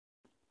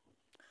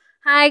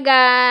Hi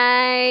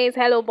guys,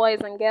 hello boys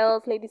and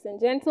girls, ladies and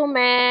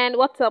gentlemen.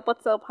 What's up?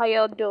 What's up? How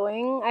y'all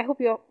doing? I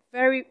hope you're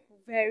very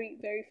fine.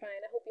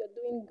 I hope you're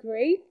doing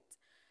great.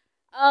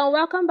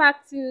 Welcome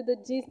back to the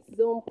Gist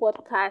Zone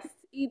podcast.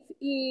 It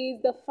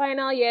is the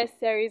final year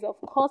series.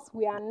 Of course,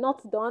 we are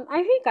not done.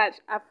 I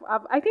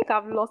think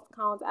I've lost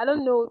count. I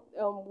don't know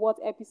what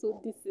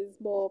episode this is,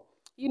 but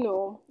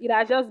it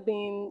has just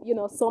been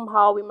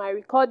somehow with my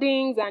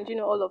recordings and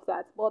all of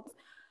that. But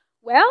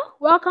well,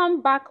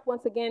 welcome back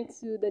once again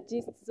to the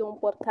Gist Zone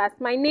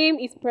podcast. My name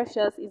is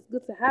Precious. It's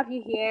good to have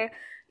you here.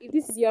 If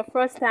this is your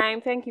first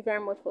time, thank you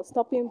very much for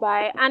stopping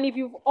by. And if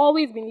you've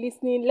always been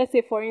listening, let's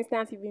say for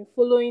instance you've been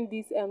following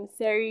this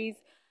series,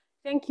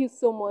 thank you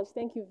so much.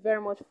 Thank you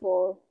very much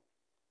for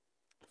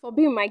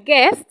being my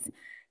guest.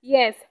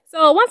 Yes.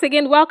 So once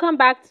again, welcome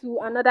back to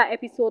another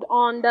episode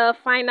on the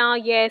final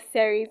year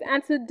series.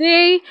 And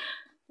today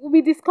we'll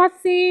be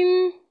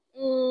discussing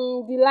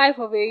the life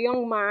of a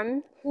young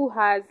man who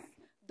has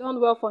done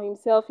well for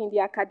himself in the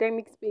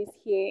academic space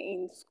here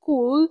in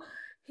school.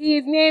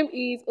 His name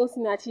is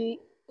Osinachi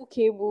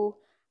Ukaegbu,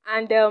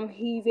 and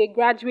he's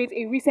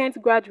a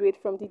recent graduate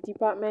from the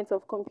Department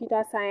of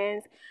Computer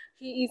Science.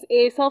 He is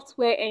a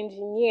software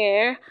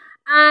engineer,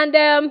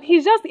 and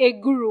he's just a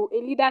guru, a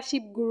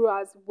leadership guru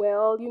as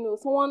well.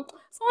 Someone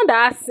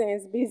that has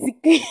sense,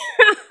 basically.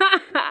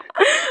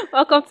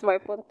 Welcome to my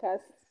podcast.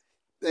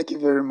 Thank you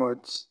very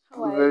much.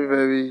 How I'm are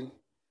very, you?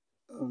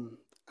 very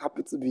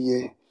happy to be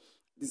here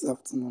this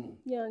afternoon.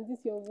 Yeah, and this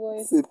your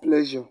voice. It's a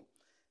pleasure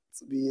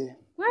to be here.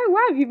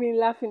 Why have you been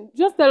laughing?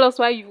 Just tell us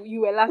why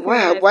you were laughing.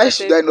 Why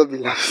should I not be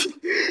laughing?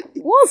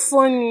 What's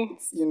funny?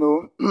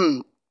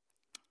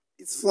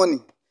 It's funny.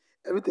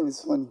 Everything is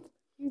funny.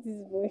 Use this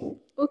boy.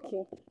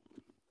 Okay.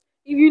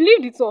 If you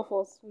leave the two of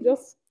us, we'll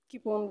just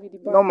keep on with the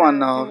back. No man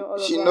now.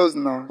 She knows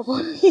now.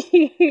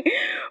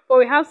 But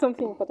we have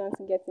something important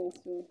to get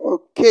into.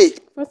 Okay.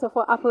 First of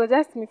all,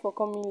 apologize to me for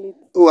coming late.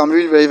 Oh, I'm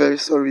really very, very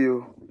sorry.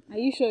 Oh. Are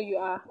you sure you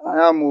are?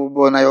 I am,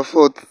 but now your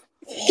fault.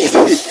 It's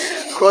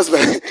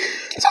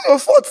not your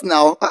fault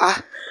now.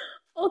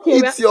 Okay.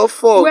 It's your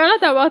fault. We're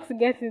not about to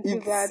get into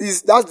that.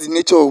 That's the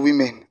nature of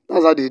women.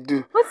 That's how they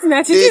do. What's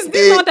that? This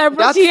is what I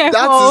brought you here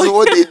That for. is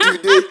what they do.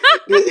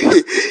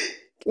 They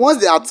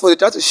once they are told, they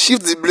try to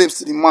shift the blames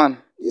to the man.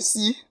 You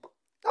see,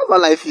 that's what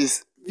life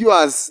is.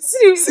 Viewers,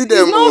 see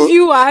them. It's not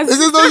viewers. This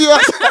is not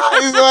viewers.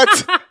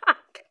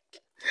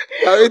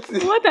 It's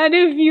what? What are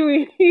they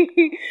viewing?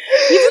 You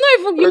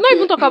not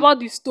even talk about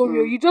the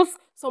story. You just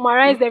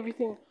summarized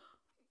everything.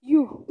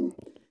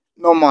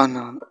 No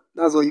man,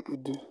 that's what you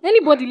could do.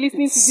 Anybody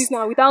listening to this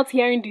now without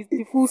hearing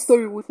the full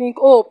story will think,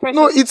 oh, Precious.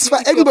 No, it's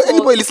fine.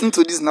 Anybody listening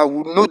to this now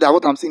would know that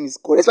what I'm saying is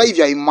correct. Especially if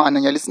you're a man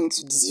and you're listening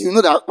to this, you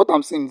know that what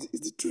I'm saying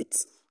is the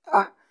truth.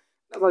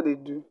 That's what they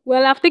do.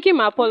 Well, I've taken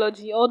my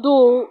apology,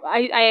 although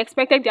I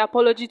expected the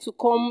apology to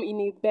come in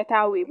a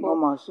better way. But no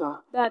man,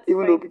 sure. That's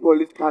even fine. though people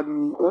always tag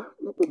me,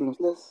 no problems.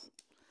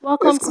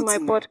 Welcome let's to my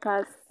continue.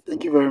 podcast.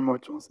 Thank you very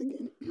much once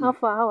again. How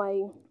far? How are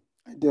you?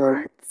 I did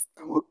alright.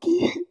 I'm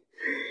okay.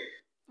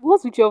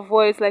 What's with your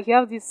voice? Like you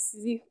have this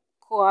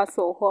hoarse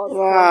or hoarse.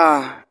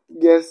 Yeah,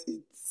 guess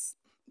it's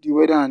the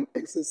weather and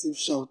excessive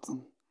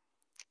shouting.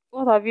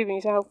 What have you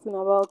been shouting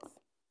about?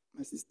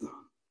 My sister,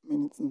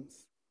 many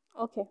things.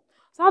 Okay.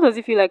 So how does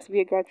it feel like to be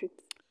a graduate?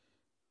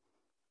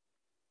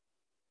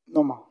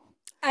 Normal.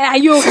 Are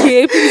you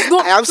okay? Please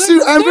don't.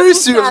 I'm very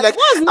serious. Like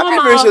what's I'm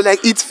normal? very serious.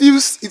 Like it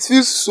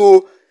feels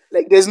so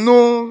like there's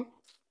no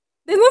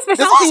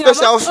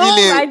special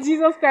feeling. Oh my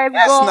Jesus Christ!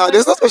 Yes, God. now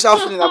there's no special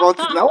feeling about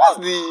it. Now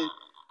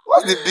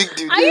what's the big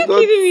deal? Are you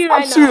kidding me right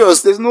now? I'm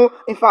serious. There's no.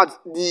 In fact,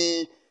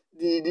 the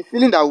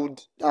feeling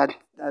that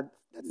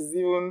is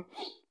even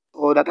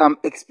or that I'm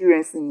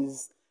experiencing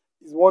is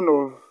one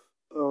of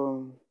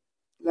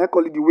I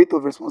call it the weight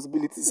of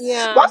responsibilities.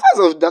 Yeah. But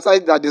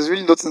aside of that, there's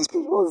really nothing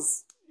special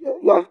because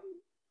you have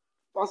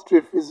passed through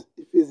a phase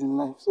in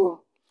life.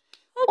 So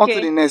on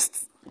to the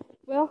next.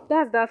 Well,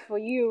 that's that for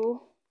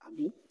you.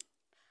 Abi?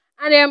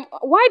 And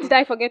why did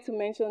I forget to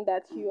mention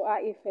that you are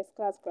a first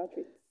class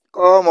graduate?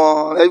 Come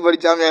on, everybody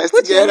jam your hands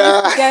Put your together.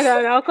 hands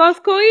together now, cause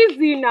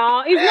easy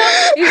now.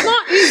 It's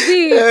not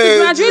easy to Hey,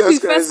 graduate Jesus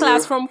with first Christ,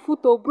 class from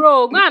FUTO,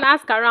 bro. Go and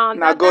ask around.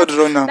 Now God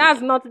run am.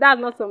 That's not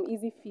some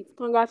easy feat.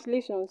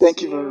 Congratulations.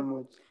 Thank you very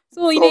much.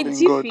 So in Solving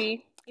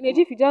a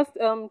jiffy, just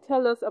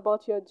tell us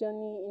about your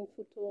journey in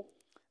FUTO.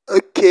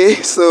 Okay,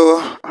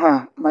 so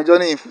my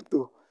journey in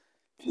FUTO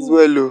is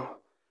well low,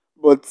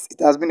 but it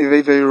has been a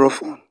very, very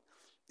rough one.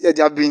 Yeah,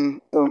 there have been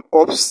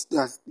ups,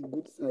 there's the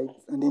good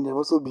sides, and then there have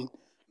also been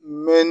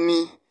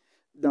many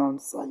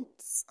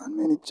downsides and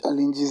many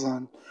challenges.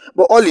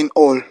 But all in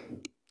all,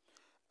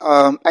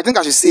 I think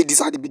I should say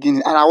this at the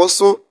beginning, and I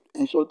also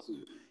ensure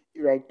to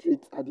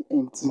reiterate at the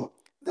end too,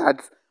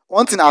 that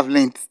one thing I've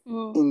learned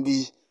in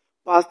the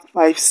past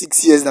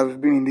 5-6 years that we've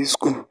been in this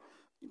school,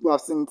 people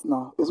have seen it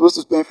now. We're supposed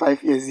to spend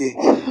 5 years here,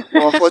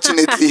 but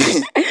unfortunately,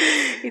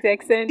 it's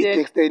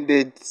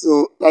extended.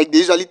 So, like they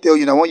usually tell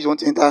you that when you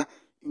want to enter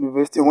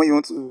university, when you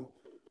want to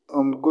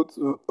go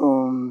to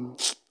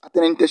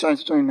attend any tertiary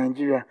institution in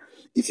Nigeria,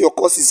 if your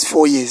course is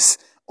 4 years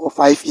or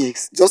 5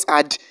 years, just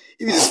add.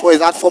 If it is 4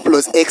 years, add 4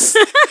 plus X.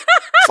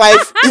 5.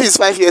 If it's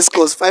 5 years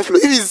course, 5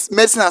 plus. If it's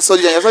medicine and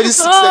surgery, and you're studying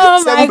six, seven,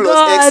 Oh my seven plus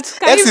God. X.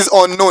 Can X you? is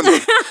unknown.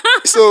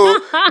 So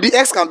the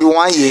X can be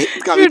 1 year,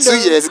 it can be True two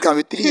though. years, it can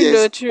be three True though.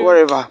 years, True.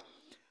 whatever.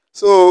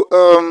 So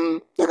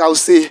like I would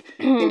say,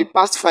 in the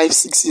past 5,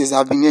 6 years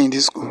I've been here in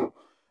this school.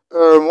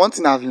 One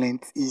thing I've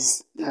learned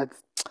is that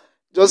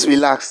just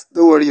relax,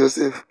 don't worry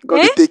yourself. God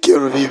Eh? will take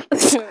care of you.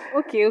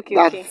 Okay.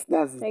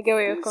 That's it. I get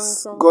where you're coming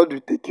Yes, from. God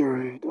will take care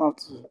of you. You don't have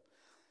to.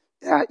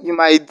 Yeah, you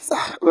might.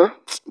 Well,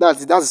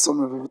 that's it. That's the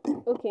summary of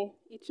everything. Okay,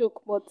 it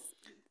choke, but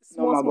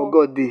Normal, but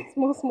God day.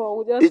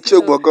 small. We It just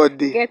choke, but God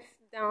day. get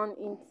down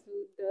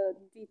into the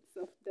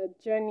deets of the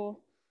journey.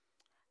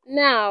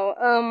 Now,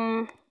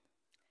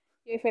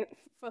 you're a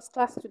first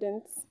class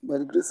student. By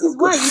the grace Please, of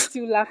why God. are you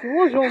still laughing?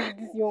 What's wrong with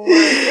this young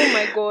man? Oh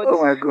my God!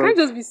 Oh my God. Can't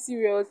just be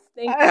serious.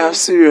 Thank I am you.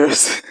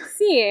 serious.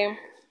 See,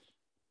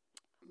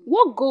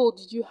 what goal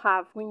did you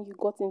have when you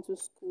got into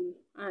school?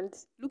 And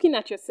looking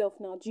at yourself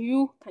now,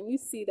 can you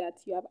see that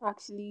you have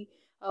actually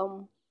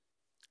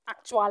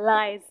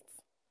actualized,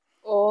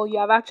 or you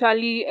have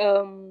actually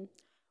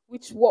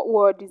what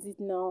word is it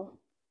now?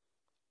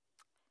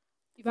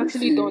 You've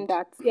actually done Fulfilled.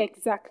 that. Yeah,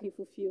 exactly,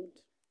 fulfilled.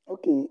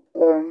 Okay.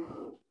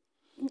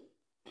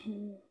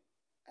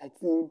 I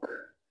think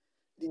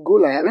the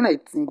goal when I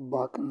think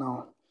back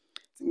now,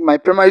 my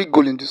primary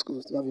goal in this school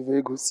was to have a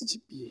very good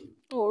CGPA.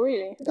 Oh,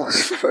 really? That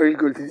was very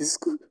good in this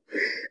school.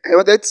 I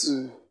wanted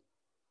to.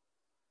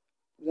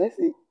 Let's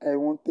say I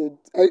wanted.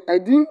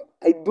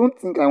 I don't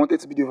think I wanted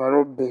to be the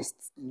overall best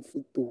in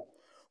FUTO,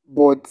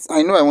 but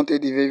I know I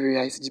wanted a very very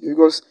high CGPA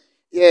because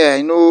yeah,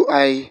 I know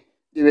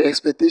there were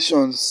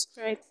expectations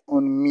Right.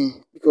 on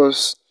me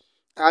because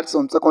I had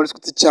some secondary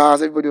school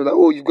teachers. Everybody was like,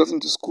 "Oh, you got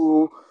into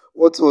school.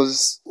 What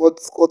course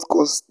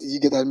did you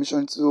get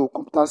admission to? Oh,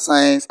 computer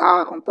science.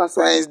 Computer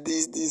science.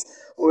 This.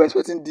 Oh, we're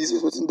expecting this. We're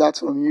expecting that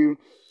from you."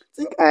 I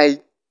think I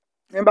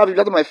remember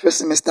after my first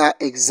semester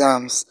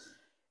exams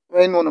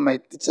when one of my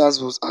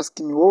teachers was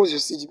asking me, "What was your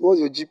CGP? What was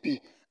your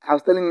GP?" I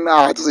was telling him,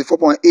 it was a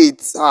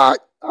 4.8.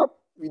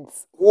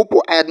 With hope,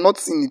 I had not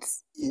seen it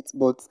yet,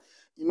 but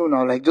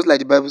now, like just like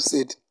the Bible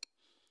said,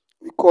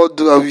 we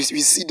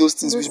see those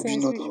things Those which be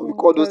things not, which or we we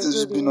call not those as things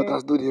though which be they not were.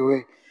 as though they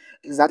were.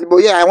 Exactly. But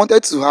yeah, I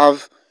wanted to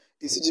have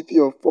a CGP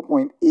of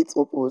 4.8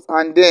 upwards.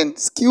 And then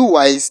skill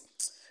wise,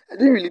 I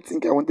didn't really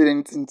think I wanted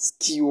anything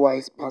skill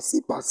wise per se.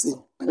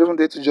 I just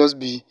wanted to just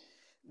be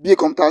a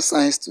computer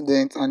science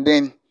student and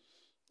then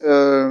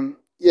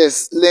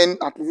yes, learn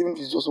at least even if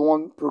it's just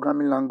one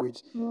programming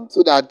language. Mm.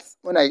 So that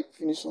when I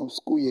finish from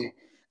school year,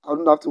 I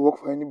don't have to work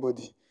for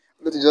anybody.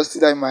 I have to just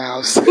sit down in my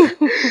house.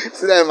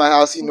 Sit down in my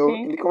house, Okay.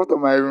 in the comfort of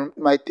my room,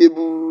 my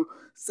table,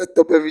 set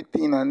up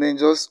everything and then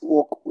just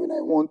work when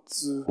I want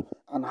to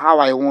and how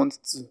I want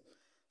to.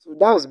 So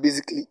that was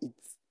basically it.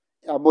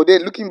 Yeah, but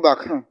then looking back,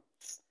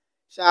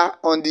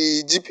 on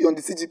the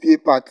CGPA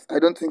part, I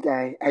don't think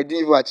I didn't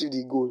even achieve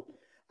the goal.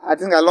 I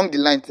think along the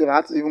line, I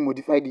had to even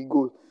modify the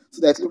goal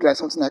so that it looked like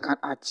something I can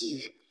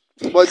achieve.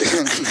 But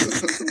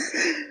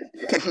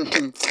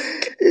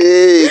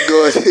hey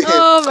God,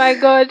 Oh my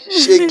God.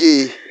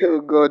 shaggy,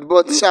 oh God.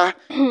 But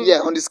yeah,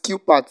 on the skill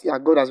part, yeah,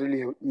 God has really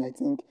helped me. I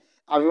think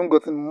I've even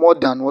gotten more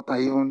than what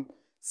I even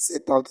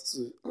set out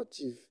to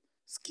achieve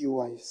skill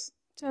wise.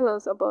 Tell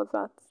us about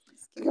that.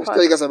 I can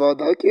tell you guys about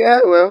that. Okay, yeah,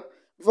 well,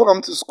 before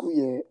coming to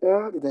school,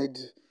 what did I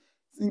do?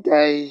 I think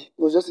I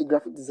was just a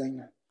graphic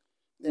designer.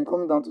 Then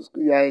coming down to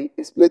school, I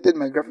exploited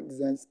my graphic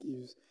design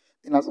skills.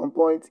 Then at some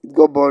point, it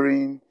got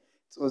boring.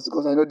 It was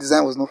because I know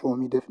design was not for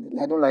me. Definitely,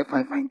 I don't like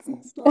fine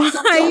things. Why are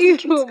That's the you?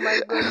 truth. Oh my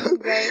God, this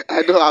guy.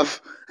 I don't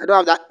have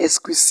that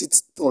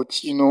exquisite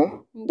touch.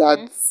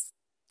 That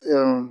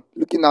Okay.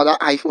 looking at that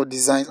eye for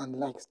designs and the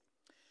likes.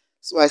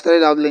 So I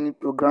started out learning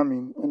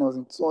programming when I was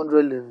in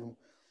 200 level.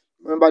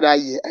 Remember that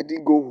year, I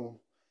did go home.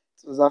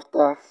 It was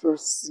after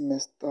first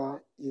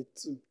semester year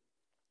two.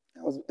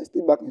 I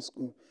stayed back in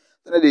school.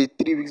 Then I did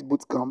a 3 weeks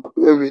boot camp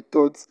where we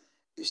taught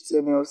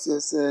HTML,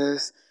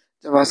 CSS,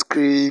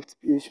 JavaScript,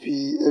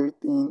 PHP,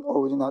 everything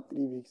all within that 3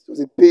 weeks. It was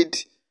a paid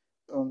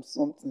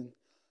something.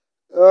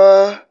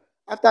 Uh,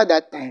 After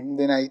that time,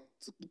 then I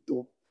took it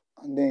up,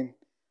 and then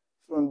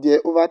from there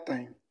over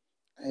time,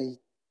 I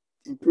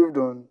improved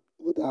on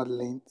what I had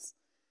learned,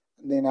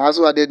 and then I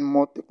also added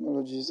more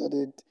technologies,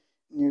 added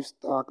new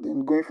stack,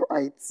 then going for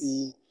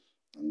IT,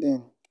 and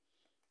then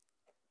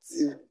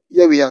till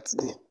here we are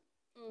today.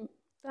 Mm,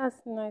 that's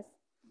nice.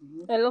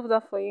 Mhm. I love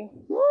that for you.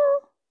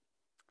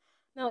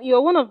 Now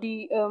you're one of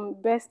the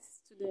best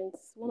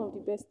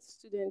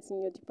students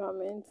in your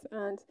department,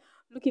 and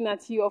looking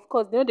at you, of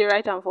course, they know they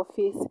write down for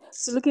face.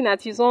 So looking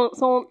at you,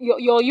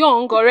 you're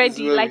young It is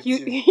already. well Like with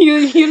you, you.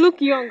 you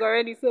look young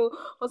already. So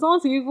for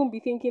someone to even be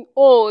thinking,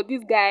 oh,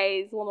 this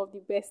guy is one of the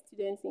best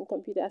students in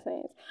computer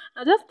science.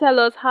 Now just tell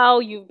us how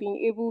you've been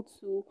able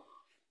to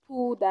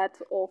pull that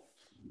off.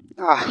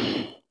 Ah,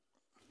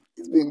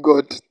 it's been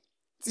God.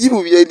 You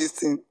will hear this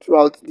thing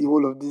throughout the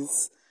whole of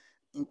this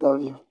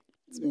interview.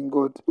 It's been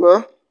God.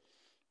 Well,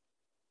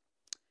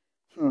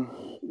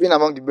 being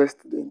among the best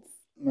students.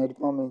 in my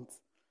department.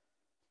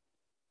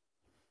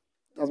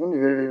 It has been a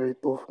very, very, very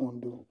tough one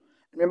though.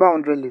 Remember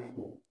 100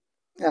 level?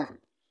 Yeah,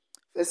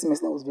 first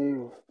semester was very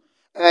rough.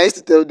 And I used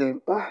to tell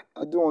them, I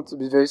don't want to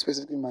be very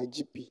specific in my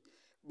GP,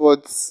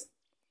 but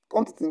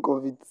come to think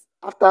of it,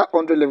 after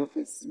 100 level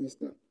first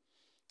semester,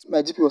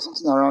 my GP was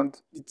something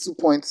around the 2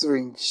 points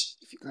range.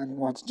 If you can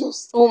imagine,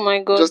 Oh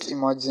my god. just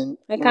imagine,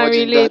 I can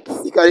imagine relate.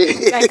 that. You can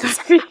relate. I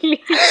can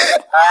relate.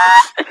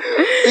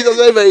 It was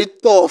very, very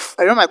tough.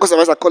 I remember my course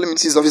advisor calling me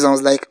to his office and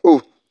was like,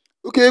 "Oh,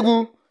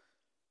 Ukaegbu,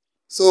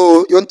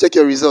 so you want to check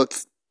your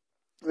results?"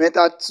 We went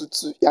out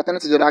to he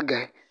attended to the other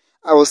guy.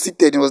 I was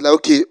seated and he was like,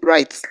 "Okay,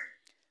 right.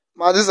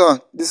 Man, this one,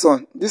 this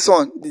one, this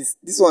one,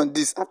 this one,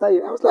 this." After I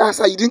was like,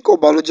 "Sir, you didn't call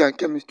biology and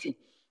chemistry."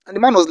 And the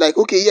man was like,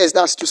 "Okay, yes,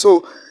 that's true.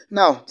 So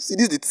now, see,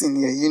 this is the thing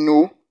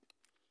here.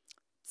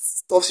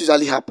 Stuff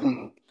usually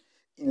happen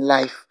in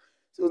life.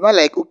 So it's not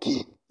like,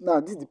 okay,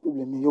 now this is the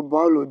problem. Your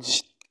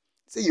biology.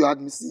 Say you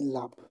had missing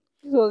lab.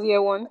 This was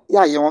year one.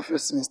 Yeah, year one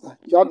first semester.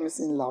 You had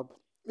missing lab.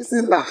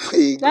 Missing lab.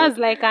 Hey, God. That's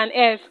like an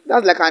F.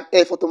 That's like an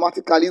F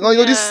automatically. You know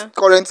this Yeah.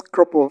 current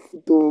crop of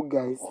FUTO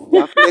guys.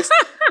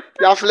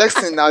 They are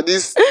flexing now.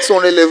 This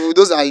 200 level,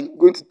 those are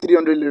going to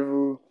 300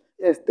 level.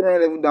 Yes,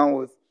 300 level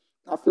downwards.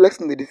 They are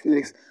flexing the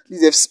flex. At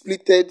least they've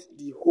splitted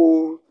the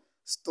whole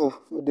stuff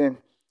for them.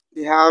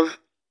 They have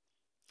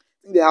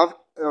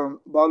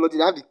biology,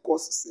 they have the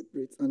course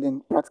separate and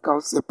then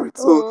practical separate.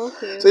 So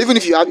even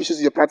if you have issues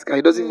with your practical,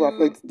 it doesn't even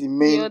affect the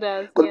main.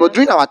 others, But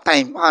during our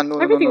time, no,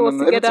 Everything was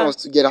everything together. was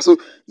together. So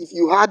if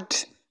you had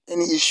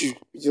any issue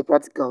with your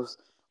practicals,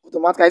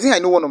 automatically, I think I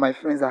know one of my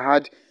friends that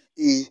had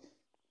a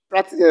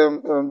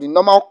the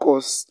normal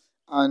course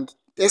and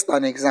test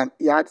and exam.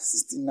 He had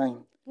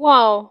 69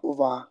 Wow.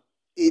 over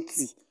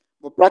 80,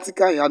 but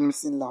practical he had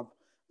missing lab.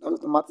 That was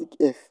automatic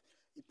F.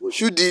 He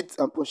pursued it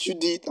and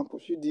pursued it and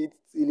pursued it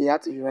till he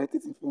had to rewrite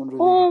it in 400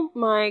 level. Oh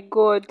my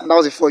god. And that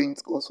was a 4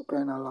 unit course for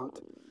crying out loud.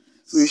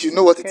 So you should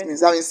know what it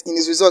means. That means in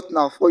his result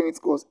now, 4 unit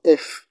course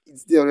F,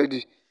 it's there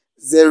already.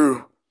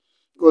 0.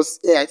 Because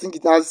I think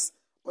it has,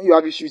 when you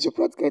have issue with your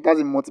practical, it has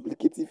a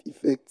multiplicative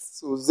effect.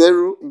 So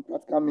 0 in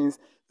practical means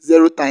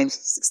 0 times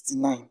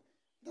 69.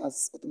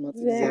 That's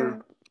automatic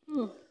 0.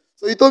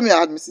 So he told me I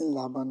had missing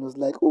lab and was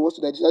like, "Oh, what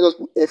should I do? Should I just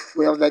put F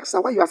for you?" I was like,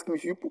 "Sir, why are you asking me?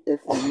 Should you put F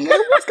for me?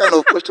 What kind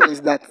of question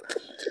is that?"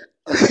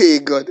 Hey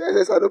God,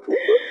 I said, I don't put,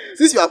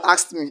 since you have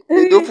asked me,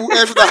 don't put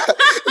F that.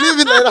 Leave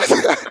it like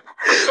that.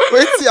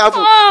 Wait till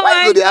happen.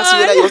 Why do they ask me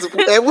whether you want to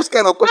put F? What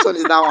kind of question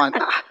is that one?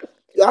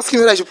 You're asking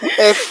me whether I should put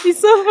F. It's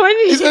so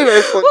funny. It's very,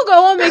 very funny. Who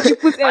God won't make you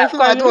put F?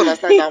 I don't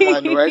understand that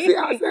man. No.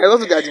 I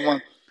also got the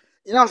man.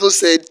 He also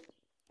said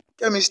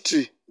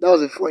chemistry. That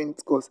was a 4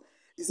 unit course.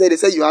 They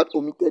said you had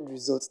omitted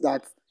results,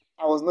 that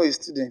I was not a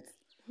student.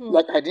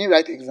 Like I didn't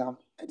write exam,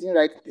 I didn't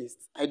write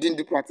tests, I didn't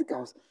do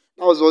practicals.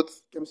 That was what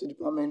chemistry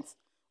department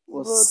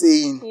was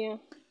saying. Yeah.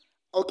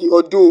 Okay,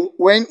 although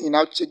when he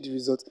now checked the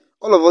results,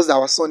 all of us that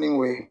were sonning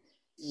were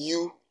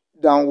U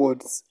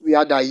downwards. We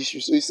had that issue.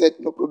 So he said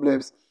no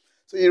problems.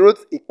 So he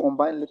wrote a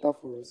combined letter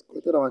for us,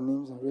 collected our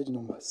names and reg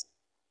numbers,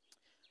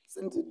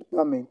 sent it to the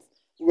department.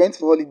 We went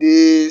for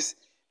holidays.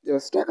 There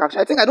was strike action.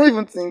 I don't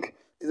even think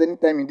there's any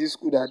time in this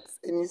school that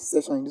any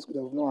session in this school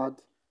that we've not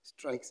had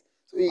strikes.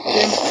 So he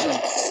came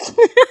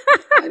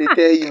I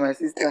tell you, my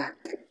sister,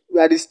 we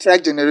are the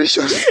strike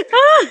generation.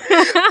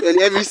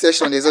 Every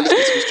session there's always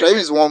going to be strike.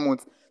 Even it's 1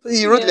 month. So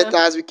he wrote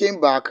letters. We came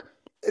back.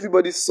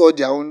 Everybody saw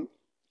their own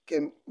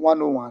came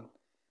 101.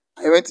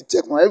 I went to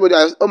check my everybody.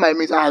 All my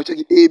mates, I was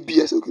checking A,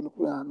 B. I said, okay, no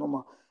problem,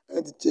 normal. I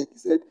went to check. He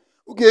said,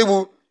 okay,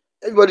 well,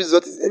 everybody's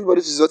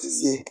result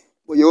is here,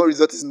 but your own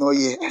result is not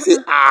here. I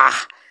said, I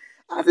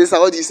said,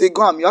 so what do you say?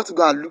 You have to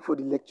go and look for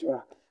the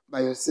lecturer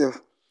by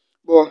yourself.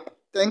 But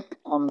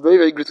I'm very,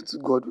 very grateful to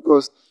God,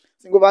 because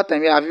I think over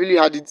time, I've really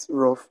had it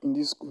rough in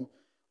this school.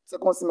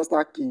 Second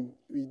semester came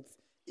with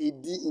a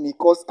D in a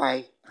course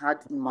I had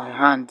in my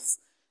hands,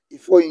 a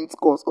 4 unit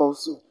course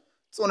also.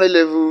 200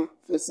 level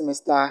first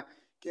semester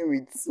came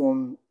with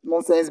some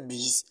nonsense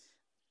B's.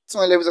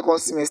 200 level second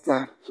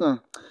semester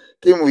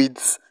came with,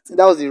 I think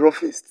that was the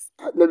roughest.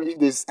 Let me, if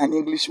there's an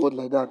English word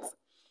like that.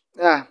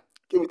 Yeah,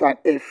 came with an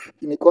F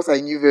in a course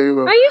I knew very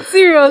well. Are you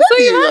serious? So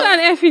you had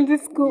an F in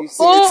this school? You've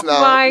seen it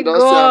now. My you don't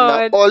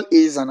God. See all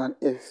A's and an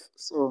F.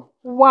 So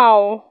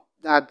wow.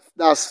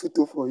 That's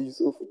FUTO for you.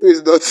 So FUTO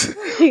is not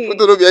FUTO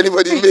don't be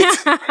anybody mate.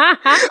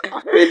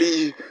 I'm telling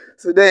you.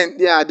 So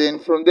then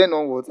from then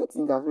onwards, I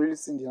think I've really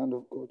seen the hand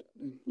of God.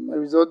 My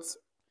results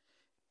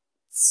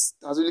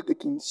has really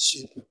taken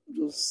shape.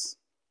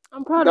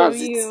 I'm proud of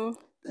you.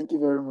 Thank you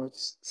very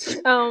much.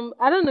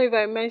 I don't know if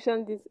I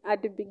mentioned this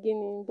at the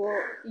beginning,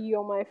 but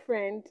you're my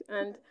friend,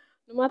 and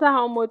no matter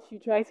how much you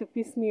try to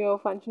piss me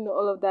off and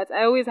all of that,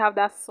 I always have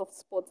that soft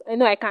spot. I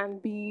know I can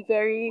be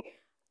very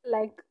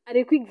at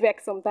a quick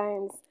vex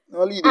sometimes.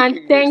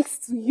 And thanks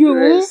to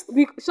you,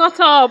 shut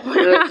up.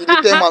 You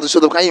did tell man to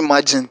shut up. Can you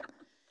imagine?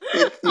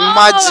 Imagine. Oh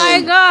my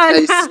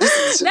God.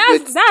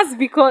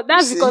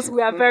 That's because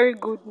we are very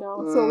good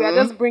now. So we are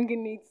just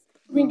bringing it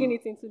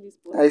into this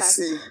podcast. I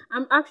see.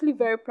 I'm actually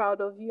very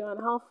proud of you and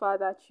how far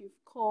that you've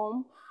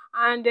come.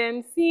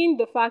 and seeing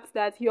the fact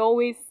that you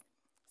always,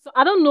 so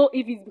I don't know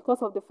if it's because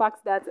of the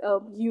fact that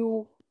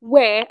you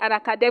were an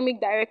academic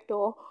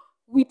director,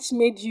 which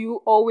made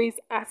you always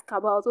ask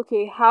about,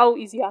 okay, how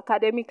is your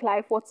academic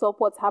life, what's up,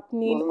 what's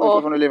happening, Wasn't my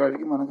or 500 level, I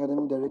became an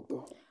academic director.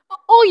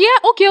 oh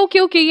yeah,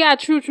 okay, yeah,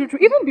 true.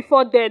 Even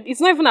before then,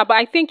 it's not even about.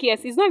 I think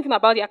yes, it's not even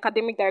about the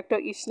academic director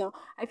ish now.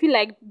 I feel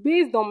like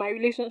based on my Can't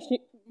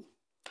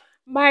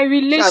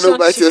know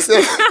about relationship,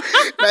 yourself.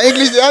 Now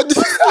English, they have this.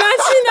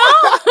 smashing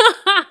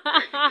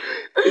out.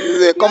 This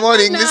is a You're common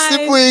so English,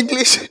 simple nice.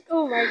 English.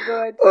 Oh my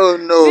god. Oh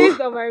no.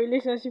 Based on my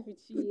relationship with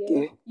you, yeah,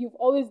 Okay. you've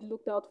always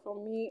looked out for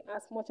me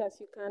as much as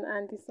you can,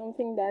 and it's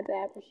something that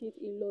I appreciate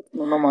a lot.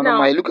 No, no, man, no, man.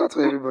 Now, I look out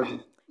for everybody.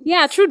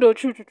 yeah, true though,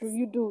 true.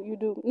 You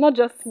do. Not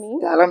just me.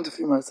 Yeah, I learn to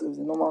feel myself. It's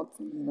a normal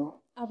thing, you know.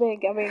 I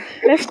beg.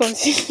 Let's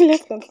continue.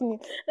 Let's continue.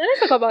 Now let's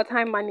talk about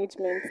time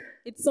management.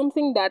 It's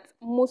something that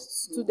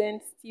most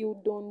students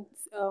still don't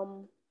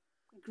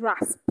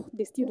grasp.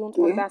 They still don't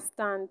Okay.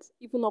 understand,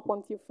 even up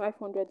until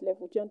 500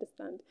 level. Do you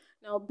understand?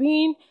 Now,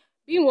 being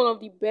one of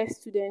the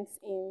best students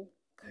in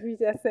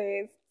computer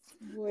science,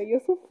 boy,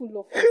 you're so full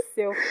of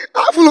yourself.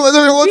 I'm full of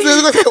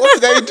myself. What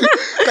did I do?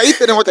 Can you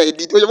tell them what I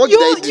did? What did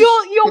I do?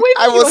 You're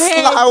I waving was, your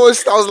head I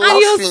was and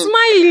you're laughing.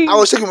 I smiling.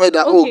 was shaking my head.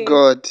 That, oh Okay,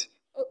 God.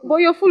 but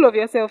you're full of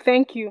yourself.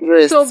 Thank you. So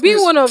Rest. Please.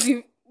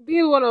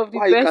 being one of the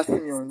Why are you best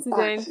casting me on? Ah,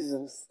 students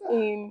Jesus.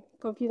 in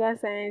computer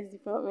science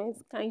department,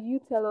 can you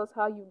tell us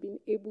how you've been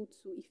able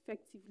to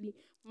effectively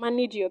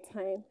manage your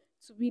time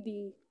to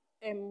be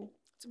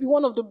to be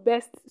one of the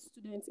best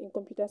students in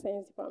computer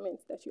science department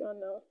that you are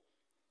now?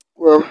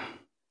 Well,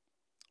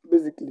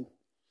 basically,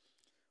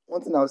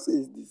 one thing I'll say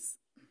is this.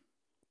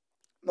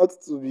 Not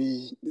to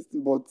be this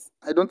thing, but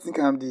I don't think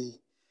I'm the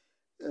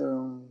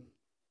um,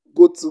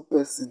 go-to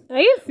person Are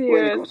you when it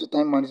serious? comes to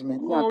time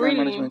management. Me and Oh, time really?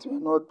 management, we're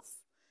not.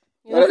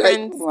 You're not Like,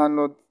 friends? we're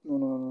not. No,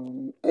 no, no,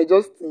 no. I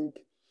just think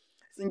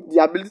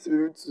the ability to be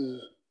able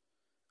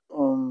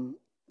to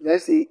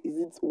let's say, is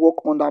it work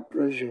under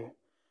pressure?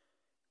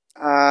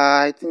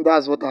 I think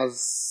that's what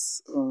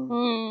has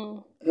Hmm.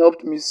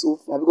 helped me so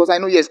far because I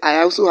know, yes, I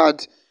also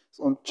had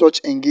some church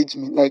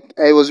engagement. Like,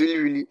 I was really,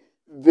 really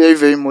very,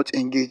 very much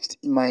engaged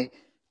in my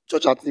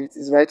church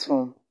activities right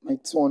from my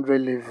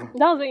 200 level.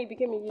 That was when you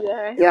became a leader,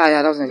 right?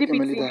 Yeah, that was when I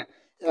became a GPT. leader.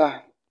 Yeah.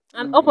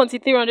 And up until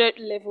 300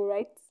 level,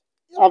 right?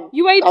 I've,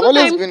 You were a I've two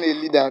always time been a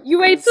leader you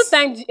were a two since,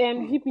 time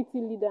GPT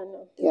leader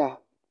now. yeah,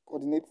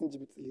 coordinating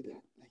GPT leader.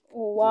 Like,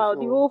 Oh wow, the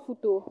before. whole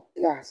photo.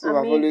 Yeah, so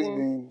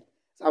Amazing.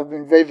 I've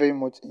been very, very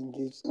much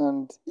engaged.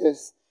 And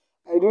yes,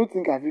 I don't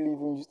think I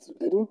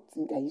don't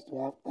think I used to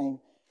have time.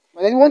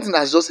 But then one thing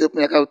that's just helped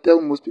me, like I would tell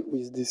most people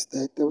is this,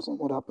 that I tell some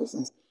other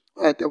persons,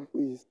 what I tell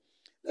people is,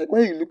 like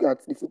when you look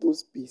at the photo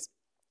space,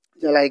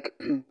 they're like,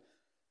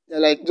 they're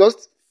like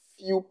just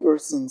few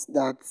persons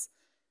that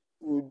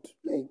would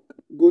like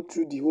go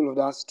through the whole of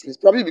that stress.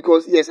 Probably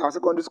because yes, our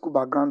secondary school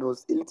background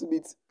was a little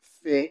bit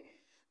fair,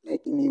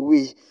 like in a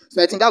way.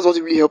 So I think that's what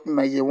really helped me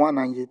my year one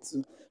and year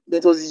two. Then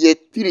it was year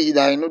three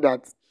that I know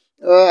that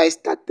I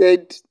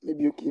started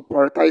maybe okay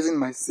prioritizing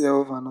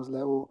myself and I was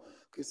like, oh,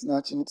 okay, so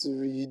now you need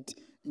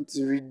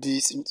to read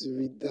this, you need to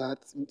read that,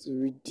 you need to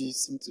read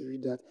this, you need to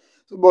read that.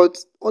 So, but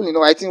all in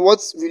all, I think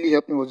what's really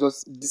helped me was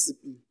just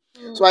discipline.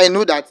 So I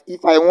know that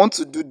if I want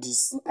to do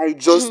this, I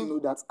just know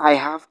that I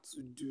have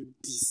to do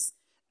this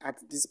at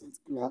this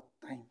particular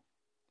time.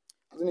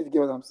 I don't know if you get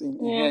what I'm saying.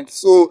 Yeah.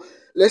 So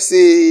let's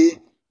say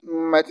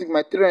I think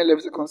my 300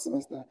 level second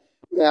semester,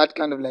 where I had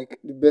kind of like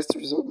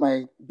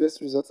my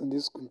best result in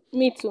this school.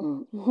 Me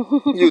too.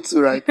 You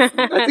too, right?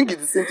 I think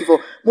it's the same thing for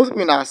most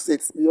people in our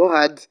sets. We all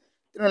had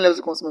 300 level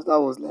second semester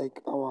was like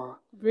our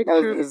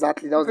Breakthrough. that was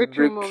the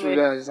Breakthrough breakthrough. moment.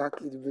 Yeah,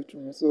 exactly the breakthrough.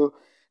 Moment. So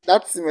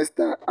that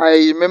semester, I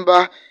remember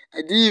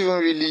I didn't even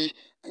really.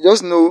 I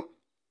just know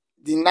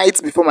the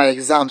night before my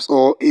exams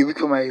or a week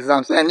before my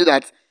exams. I knew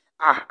that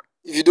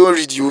if you don't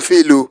read, you will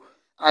fail. Oh.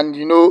 And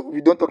you know,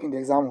 we don't talk in the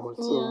exam hall.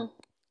 Yeah. So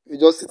we're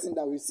just sitting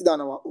down, we sit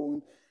down on our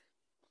own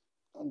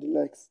and the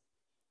likes.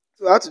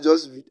 So I had to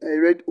just read. I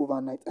read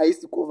overnight. I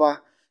used to cover, I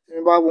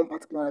remember one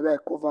particular night where I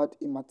covered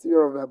a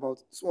material of about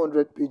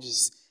 200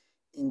 pages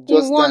in In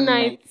just that one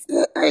night.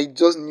 night. I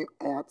just knew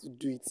I had to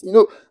do it. You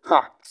know,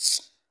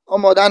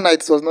 that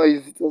night was not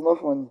easy. It was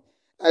not funny.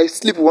 I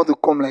sleep want to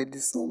come like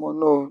this.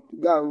 No, the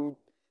guy would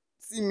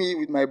see me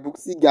with my book,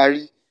 see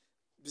Gary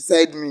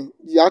beside me.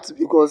 You have to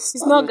because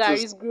It's I know not it was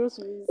Gary's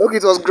groceries. okay.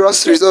 It was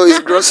grocery, so it's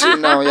grocery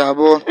now. Yeah,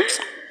 but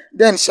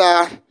then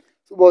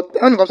but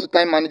when it comes to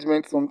time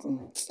management,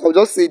 something I'll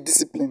just say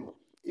discipline.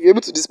 If you're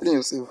able to discipline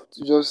yourself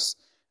to just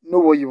know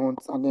what you want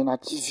and then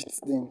achieve it,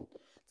 then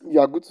you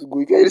are good to go.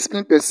 If you're a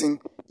disciplined person,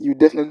 you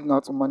definitely know how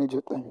to manage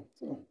your time.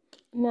 So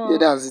yeah, Now,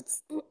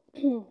 that's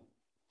it.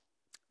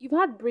 you've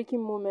had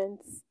breaking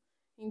moments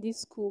in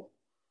this school,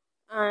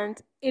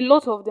 and a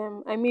lot of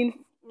them. I mean,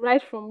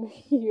 right from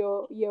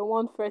your year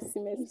one first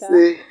semester,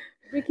 Say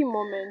breaking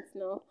moments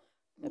now.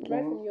 Right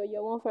okay. from your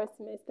year one first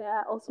semester,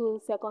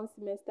 also second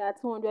semester,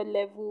 200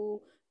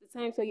 level, the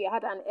times where you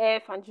had an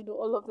F and you know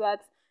all of that.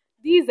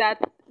 These are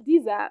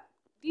these are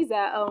these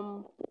are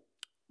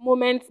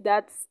moment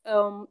that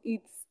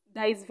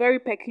is very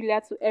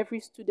peculiar to every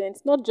student,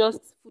 not just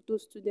photo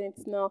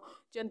students. Now,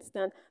 do you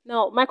understand?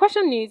 Now, my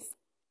question is,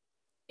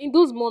 in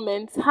those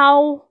moments,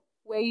 how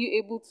were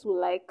you able to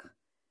like,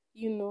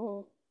 you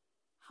know,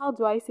 how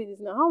do I say this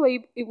now? How were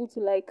you able to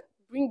like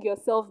bring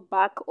yourself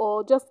back,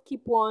 or just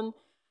keep on?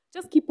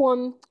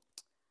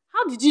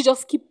 How did you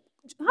just keep?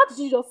 How did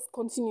you just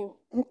continue?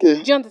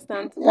 Okay. Do you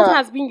understand? What Yeah.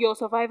 has been your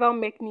survival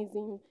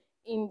mechanism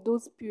in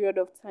those period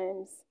of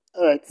times?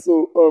 All right.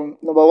 So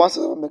number one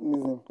survival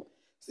mechanism.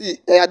 See,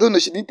 I don't know.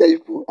 She didn't tell you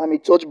people I'm a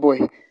church boy,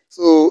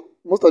 so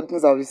most of the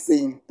things I was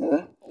saying.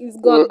 It's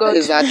So God, God.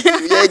 exactly.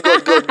 Yeah,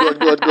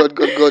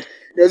 God.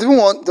 There's even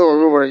one.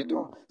 Don't worry,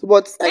 don't. So,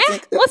 but I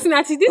think.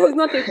 Osinachi, this is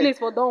not a place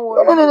for don't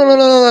No, no, worry. no, no, no,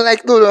 no, no.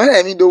 Like no.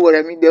 I mean, don't worry.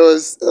 I mean,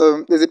 there's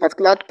a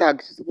particular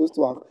tag she's supposed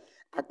to have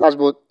attached,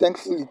 but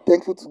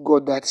thankful to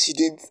God that she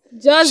didn't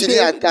attach Just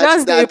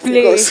they that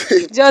play.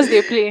 because Just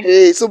they play.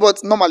 hey. So,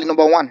 but normally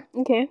number one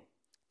Okay.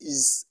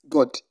 is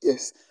God.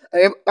 Yes.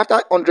 And after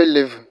 100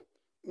 level,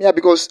 yeah,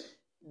 because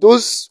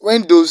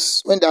when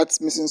that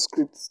missing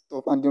script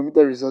stuff and the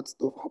omitted result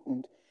stuff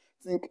happened,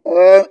 I think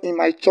in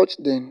my church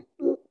then,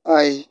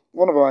 I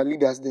one of our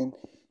leaders then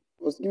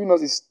was giving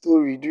us a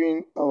story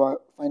during our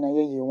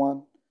final year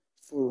one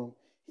forum.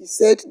 He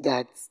said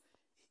that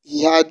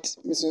he had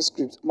missing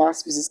script,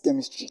 maths, physics,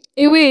 chemistry.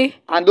 Away.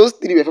 And those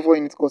three were 4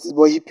 unit courses,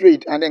 but he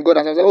prayed and then God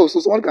answered. I said, oh, so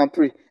someone can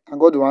pray and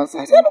God will answer.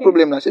 I said, no Okay.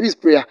 problem now. Maybe it's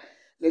prayer.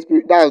 Let's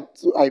pray. That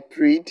too, I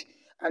prayed.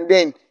 And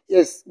then,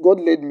 yes, God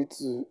led me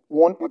to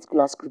one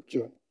particular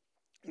scripture.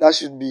 That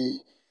should be,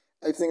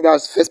 I think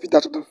that's First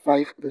Peter chapter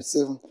 5, verse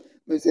 7.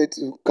 Where it said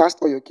to cast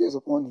all your cares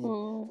upon him,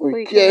 for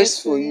he cares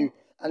for you.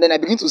 And then I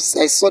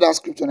saw that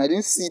scripture and I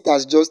didn't see it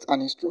as just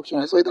an instruction.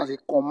 I saw it as a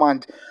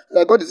command.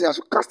 Like God is saying, I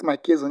should cast my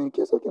cares on him.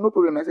 Cares, okay, no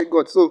problem. I said,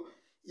 God, so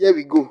here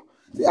we go.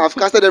 I've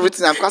casted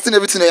everything. I'm casting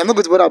everything. I'm not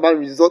going to bother about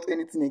result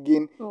anything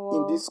again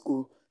in this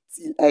school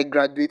till I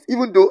graduate.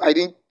 Even though I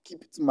didn't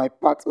keep to my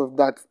part of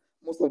that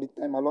most of the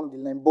time along the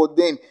line. But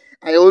then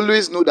I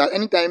always know that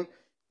anytime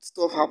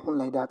stuff happen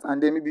like that,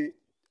 and then maybe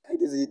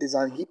there's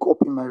a hiccup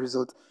in my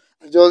result,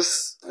 I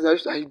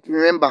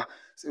remember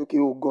say, okay,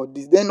 oh God,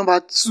 this. Then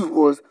number two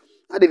was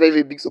I had a very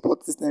very big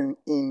support system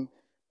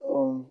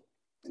um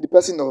in the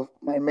person of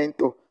my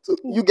mentor. So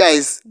you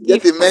guys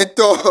get a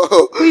mentor.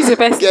 Who is the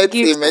person? Get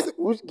Gift. a mentor.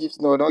 Which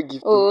gift? No, not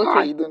gift. Oh,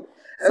 okay. You don't.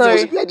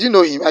 Sorry. I didn't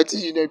know him. I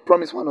think you know.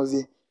 Promise one was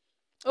here.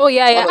 Oh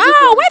yeah, yeah.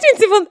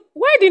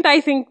 Why didn't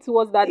I think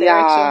towards that direction?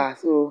 Yeah,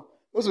 so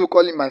most people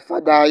call him my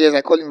father. Yes,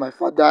 I call him my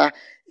father.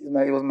 He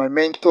was my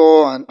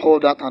mentor and all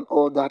that and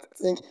all that. I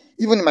think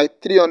even in my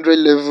 300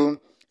 level,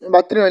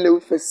 remember 300 level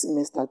first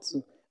semester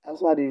too, I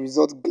also had a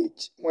result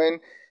glitch.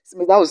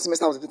 That was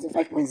semester I was getting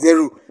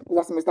 5.0.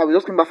 That semester we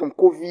just came back from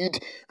COVID.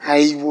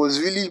 I was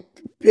really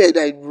prepared.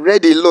 I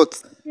read a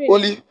lot. Really?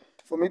 Only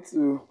for me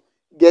to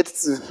get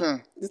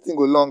to this thing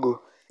go long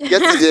go. Get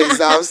to the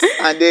exams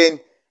and then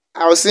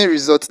I was seeing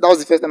results. That was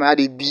the first time I had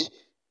a B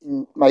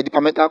in my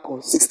departmental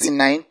course,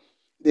 69.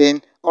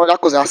 Then on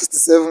that course I had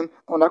 67,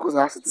 on that course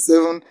I had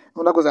 67,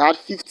 on that course I had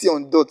 50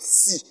 on dot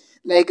C.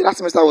 Like that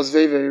semester was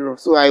very, very rough.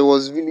 So I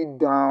was really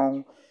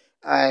down.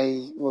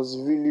 I was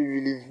really,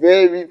 really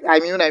very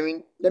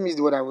let me use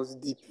the word I was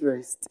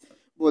depressed.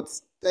 But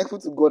thankful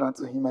to God and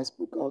to him, I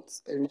spoke out,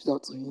 I reached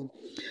out to him.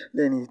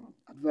 Then he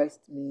advised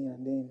me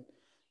and then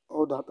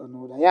all that and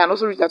all that. Yeah, and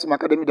also reached out to my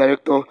academic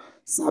director,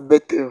 Sir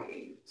Bethel.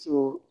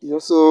 So he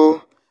also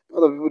a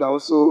lot of people that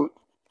also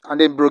and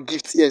then bro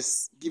gifts,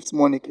 yes, gift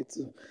money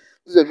too.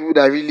 Those are people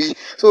that really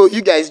so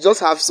you guys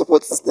just have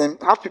support system,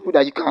 have people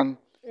that you can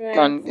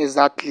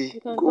exactly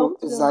You can go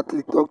talk to.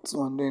 exactly talk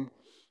to and then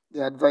they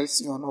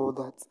advise you on all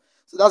that.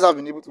 So that's how I've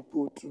been able to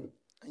pull through.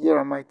 And here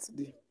am I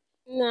today.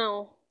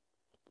 Now,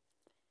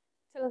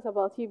 tell us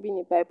about you being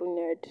a Bible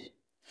nerd.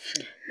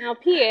 Now,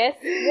 P.S.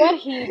 What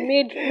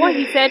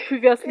he said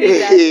previously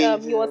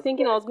that he was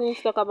thinking I was going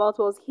to talk about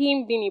was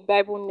him being a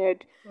Bible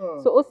nerd.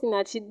 So,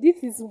 Osinachi,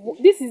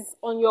 this is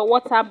on your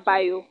WhatsApp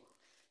bio.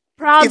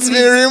 Proudly, It's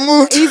been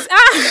removed.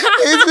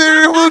 It's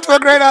been removed for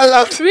crying out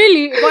loud.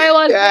 Really? But it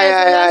was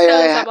Yeah.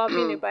 tell us about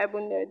being a Bible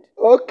nerd.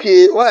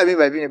 Okay, what I mean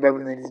by being a Bible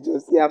nerd is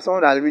just I'm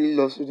someone that really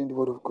loves reading the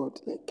Word of God.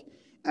 Like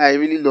I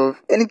really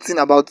love anything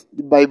about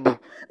the Bible.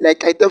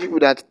 Like I tell people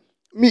that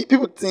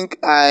people think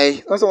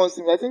when someone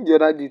see me, I think the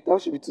other day,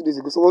 that should be 2 days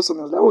ago, someone saw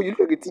me, I was like, oh, you look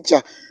like a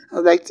teacher. I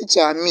was like,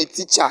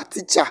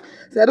 teacher.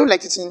 So I don't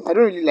like teaching, I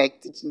don't really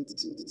like teaching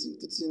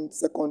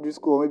secondary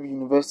school or maybe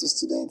university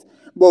students.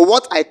 But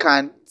what I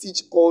can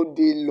teach all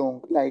day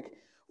long, like,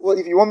 well,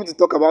 if you want me to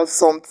talk about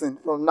something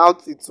from now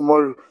till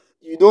tomorrow,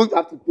 you don't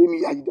have to pay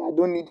me. I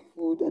don't need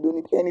food. I don't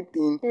need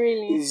anything.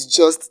 Really? It's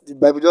just the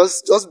Bible.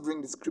 Just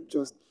bring the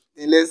scriptures.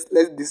 Then let's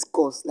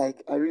discuss.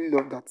 Like I really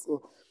love that.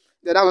 So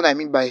yeah, that's what I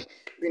mean by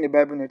being a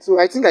Bible nerd. So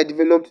I think I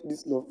developed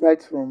this love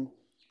right from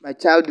my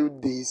childhood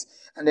days,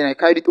 and then I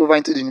carried it over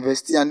into the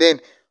university. And then,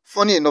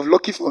 funny enough,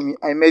 lucky for me,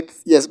 I met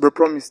bro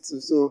promise too.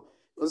 So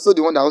also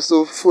the one that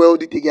also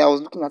fueled it again. I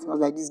was looking at him. I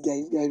was like, this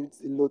guy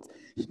reads a lot.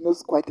 He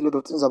knows quite a lot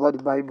of things about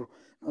the Bible.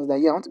 I was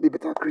like, yeah, I want to be a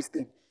better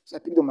Christian. So I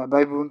picked up my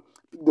Bible,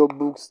 picked up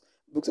books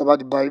about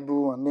the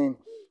Bible, and then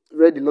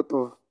read a lot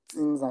of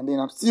things, and then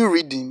I'm still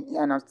reading,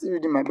 yeah, and I'm still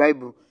reading my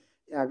Bible,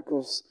 yeah,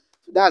 because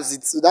so that's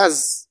it. So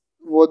that's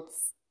what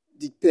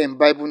the term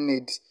Bible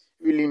nerd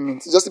really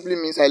means. It just simply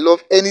means I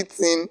love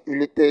anything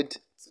related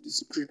to the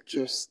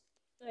scriptures.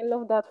 I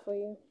love that for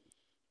you.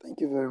 Thank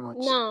you very much.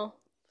 Now,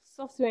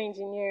 software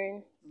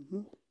engineering.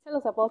 Mhm. Tell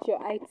us about your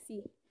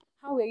IT.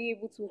 How were you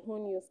able to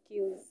hone your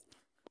skills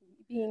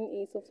being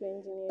a software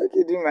engineer?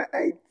 Okay, doing my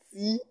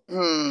IT.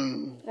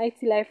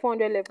 IT like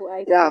 400 level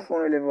IT. Yeah,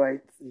 400 level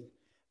IT.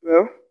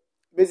 Well,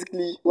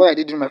 basically, what I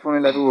did during my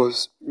 400 level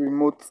was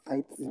remote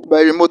IT.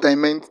 By remote, I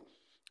meant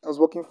I was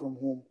working from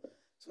home.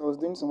 So I was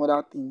doing some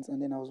other things,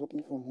 and then I was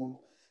working from home.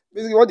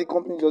 Basically, what the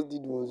company just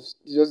did was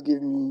they just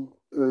gave me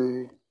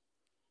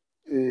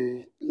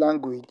a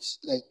language,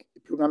 like a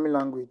programming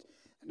language,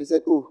 and they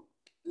said, "Oh,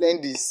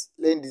 learn this,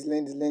 learn this,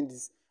 learn this, learn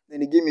this." Then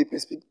they gave me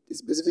a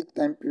specific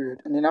time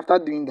period, and then after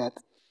doing that,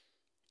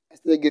 I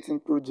started getting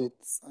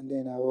projects, and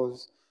then I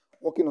was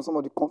working on some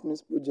of the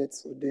company's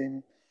projects for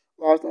them,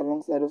 whilst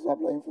alongside also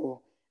applying for.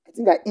 I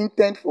think I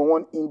interned for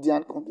one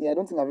Indian company. I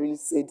don't think I really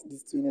said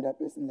this to another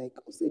person, like,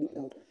 or said it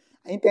out.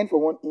 I interned for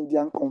one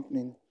Indian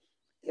company.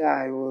 Yeah,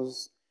 I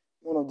was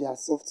one of their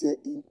software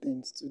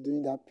interns too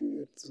during that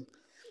period too.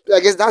 But I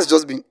guess that's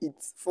just been it.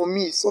 For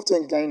me, software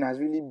engineering has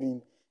really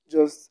been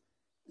just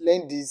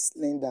learn this,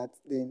 learn that,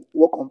 then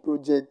work on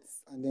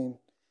projects, and then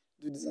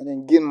do this, and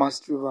then gain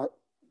mastery over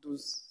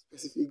those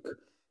specific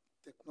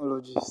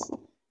technologies.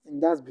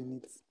 And that's been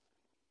it.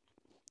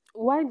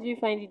 Why do you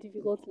find it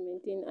difficult to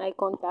maintain eye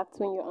contact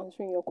when you're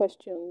answering your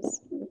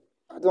questions?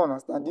 I don't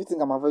understand. Do you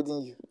think I'm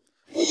avoiding you?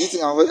 Or do you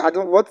think I'm avoiding? I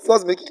don't.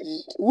 What's making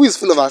you? Who is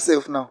full of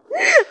herself now?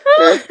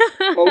 Eh?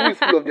 Or who is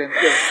full of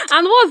themselves?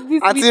 And what's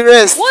this Auntie with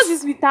rest. what's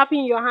this with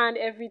tapping your hand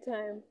every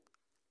time?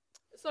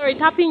 Sorry,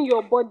 tapping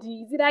your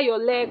body. Is it either your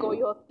leg or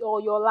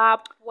your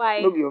lap?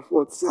 Why? No be your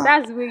fault, sir.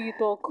 That's the way you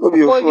talk. No be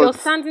your But if you're fault.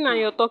 standing and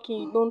you're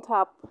talking, you don't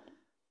tap.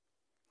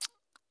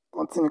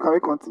 Continue. Can we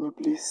continue,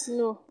 please?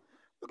 No.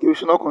 Okay, we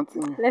should not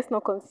continue. Let's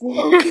not continue.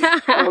 Okay.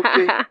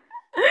 Okay.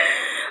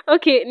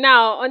 Okay,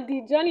 now on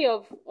the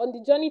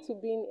journey to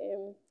being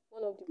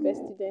one of the best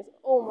students.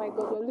 Oh my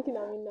god, you're looking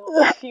at me now.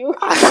 I feel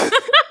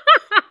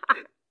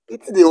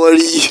It's the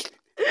worry.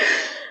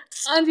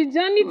 on the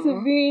journey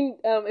to being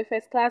a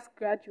first class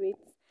graduate.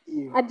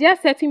 You. Are there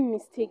certain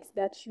mistakes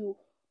that you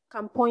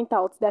can point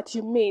out that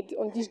you made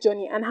on this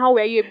journey, and how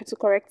were you able to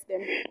correct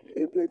them?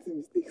 Plenty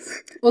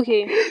mistakes.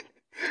 Okay,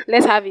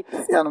 let's have it.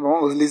 Yeah, number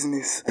one was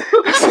laziness.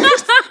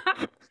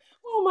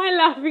 Oh my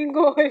laughing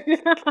god.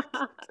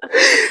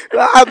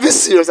 I'll be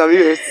serious. I'll be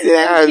serious.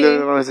 Yeah, Okay.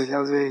 I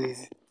was very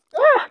lazy.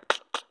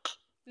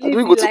 I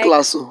don't go to Lazy,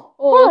 class, so.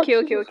 Oh, okay.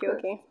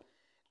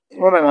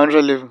 Remember my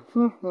 100 level?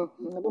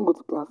 I don't go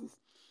to classes.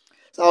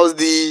 So I was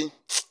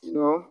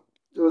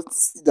just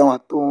sit down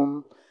at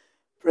home,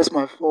 press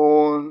my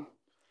phone,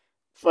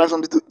 find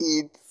something to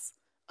eat,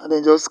 and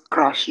then just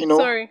crash.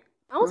 Sorry,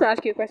 I want to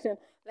ask you a question.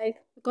 Like,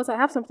 because I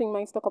have something in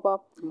mind to talk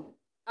about.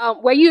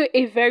 Were you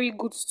a very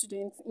good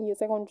student in your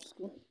secondary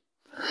school?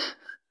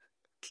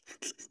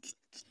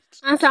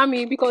 Answer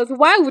me, because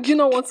why would you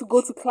not want to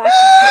go to classes?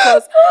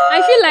 Because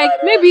I feel like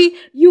maybe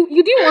you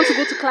didn't want to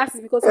go to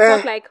classes because you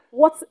felt like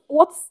what's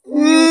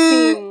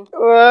new thing?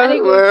 Are they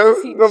going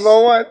to teach?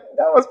 Number one,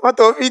 that was part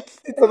of it.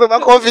 It was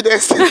about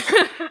confidence.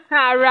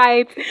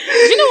 Right. Do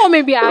you know what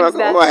made me ask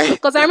that? Why?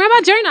 Because I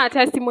remember during our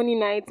testimony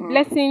night,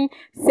 Blessing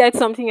said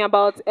something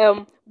about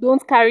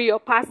don't carry your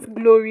past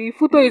glory.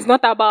 FUTO is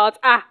not about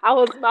I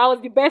was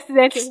the best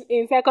student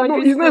in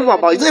secondary No, it's not school. even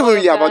about. It's not even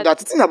really about that. that.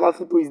 The thing about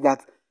FUTO is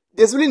that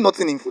there's really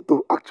nothing in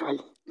FUTO actually.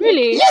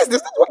 Really? Yes,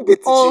 there's not what they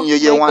teach you in your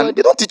year my one. God.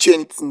 They don't teach you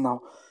anything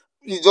now.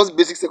 It's just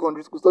basic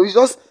secondary school stuff. It's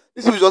just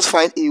this will just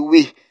find a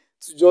way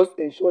to just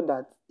ensure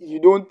that if you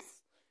don't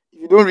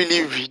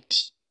really read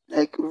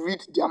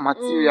their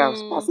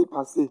materials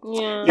per se,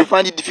 Yeah. you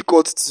find it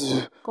difficult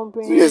to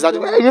Comprehend. yes. I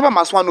remember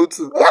Mass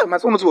 102. Yeah,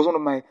 Mass 102 was one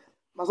of my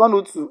Mass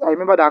 102. I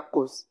remember that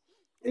course.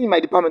 In my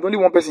department, only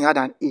one person had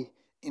an A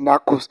in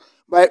that course.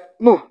 But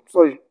no,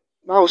 sorry,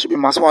 that should be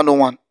Mass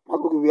 101.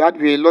 Okay, we had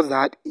a lot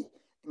that had A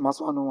in Mass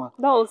 101.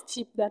 That was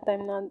cheap that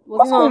time now.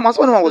 Mass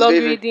 101 was log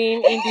very,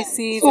 reading,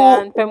 indices,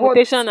 so and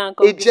permutation and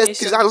a just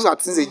combination. that was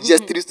at a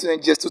just 3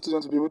 student, just 2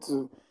 students to be able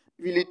to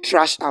really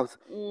trash out.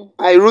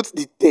 I wrote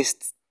the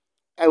test.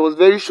 I was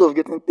very sure of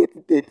getting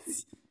 30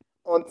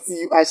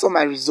 until I saw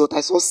my result.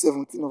 I saw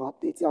 17 over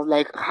 30. I was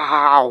like,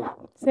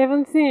 how?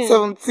 17.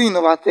 17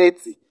 over 30.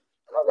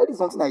 And that is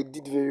something I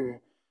did very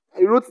well.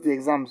 I wrote the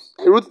exams.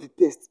 I wrote the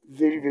test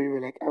very, very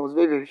well. Like, I was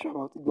very, very sure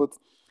about it. But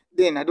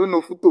then, I don't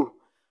know, FUTO.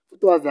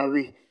 FUTO has their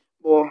way.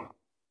 But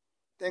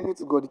thankful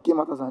to God, it came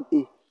out as an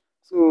A.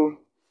 So,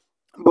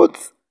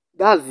 but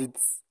that's it.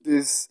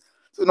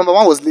 So number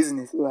one was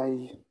laziness. So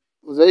I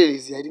was very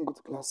lazy. I didn't go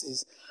to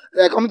classes.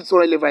 Then I come to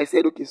Torrent level. I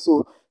said, okay,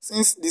 so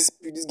since these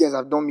guys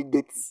have done me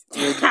dirty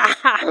already,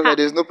 I was like,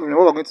 there's no problem.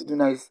 What we're going to do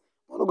now is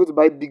we're not going to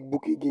buy big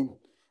book again.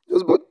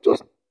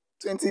 Just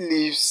 20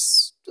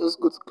 leaves. Just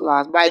go to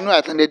class. But I know I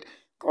attended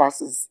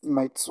classes in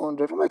my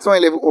 200. From my 200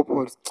 level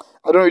upwards,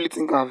 I don't really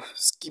think I've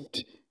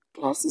skipped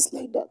classes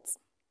like that.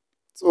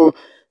 So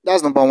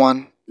that's number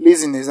one,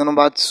 laziness. And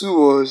number two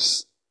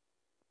was,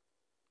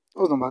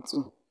 what was number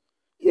two?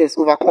 Yes,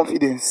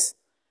 overconfidence.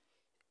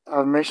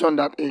 I've mentioned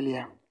that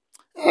earlier.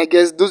 I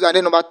guess those, and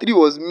then number three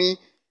was me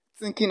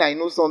thinking I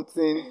know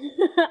something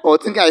or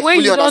thinking I When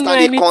fully you don't know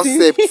understand the anything.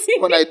 concept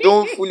when I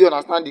don't fully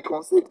understand the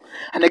concept.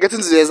 And I get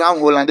into the exam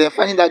hall and then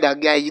finding out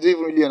that guy, you don't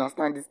even really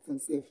understand this thing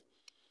safe.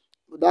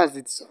 But that's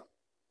it, sir.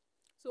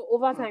 So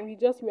over time, you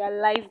just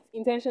realized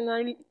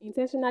intentionally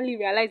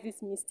realized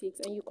these mistakes,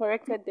 and you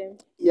corrected them.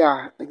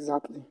 Yeah,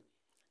 exactly.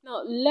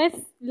 Now let's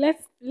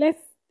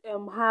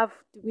have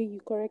the way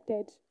you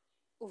corrected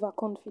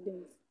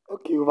overconfidence.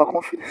 Okay,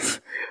 overconfidence.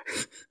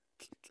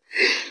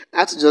 I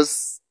had to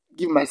just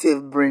give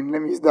myself brain.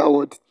 Let me use that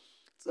word.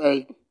 So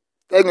I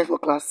started going for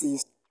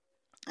classes.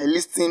 I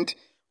listened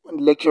when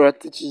the lecturer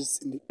teaches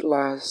in the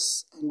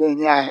class, and then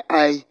yeah,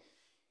 I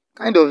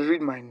kind of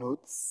read my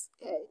notes.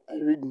 I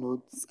read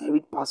notes. I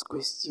read past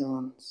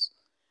questions.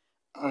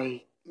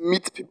 I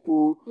meet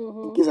people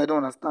in case I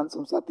don't understand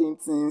some certain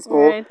things, All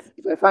or right.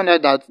 if I find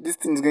out that this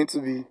thing is going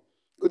to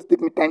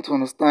take me time to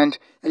understand,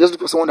 I just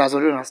look for someone that's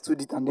already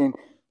understood it and then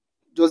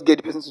just get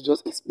the person to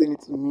just explain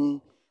it to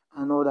me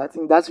and all that. I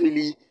think that's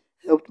really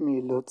helped me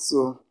a lot.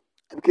 So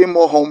I became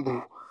more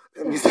humble.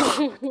 Let me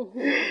say.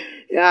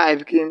 Yeah,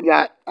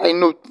 I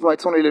know from my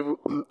 200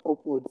 level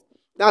upwards.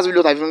 That's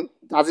really what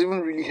that's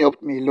even really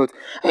helped me a lot.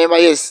 I remember,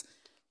 yes,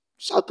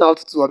 shout out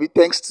to Abi,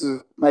 thanks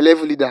to my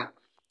level leader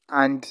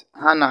and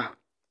Hannah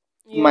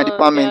in my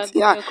department.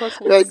 Yeah, Your right,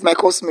 classmates. my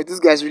classmate. These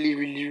guys really,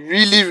 really,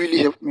 really, really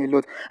helped me a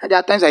lot. And there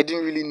are times I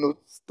didn't really know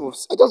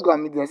stuff. I just go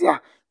and meet them and say,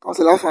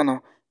 Counselor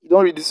Hannah, you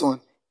don't read this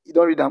one. You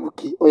don't read them.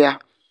 Okay. Oh yeah.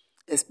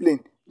 Explain.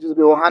 Just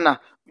be Hannah.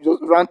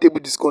 Just round table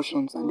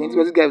discussions. And then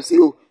this guy will say,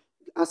 oh,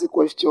 ask a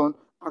question,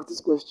 ask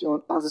this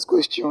question, ask this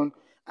question.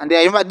 And then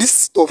I remember this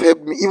stuff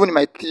helped me even in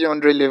my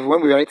 300 level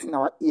when we were writing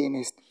our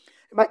ENS.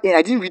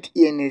 I didn't read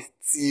ENS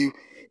till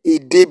a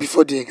day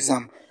before the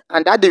exam.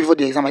 And that day before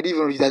the exam, I didn't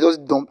even read it. I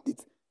just dumped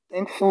it.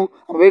 I'm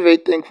very, very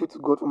thankful to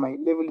God for my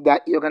level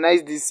that He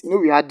organized this.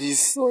 We had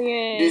this Oh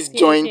this yes,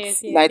 joint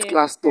night yes.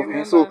 class I stuff.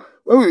 And so remember.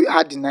 when we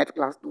had the night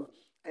class stuff,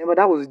 I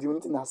remember that was the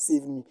only thing that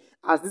saved me.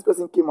 As this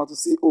person came out to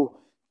say, oh,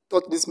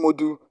 taught this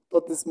module,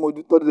 taught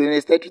the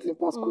next, started treating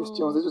past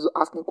questions, this was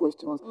asking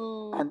questions.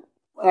 And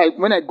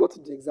when I got to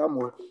the exam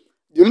hall,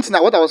 the only thing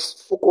that what I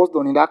was focused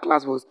on in that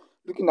class was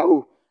looking at,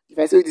 oh, if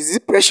I say it is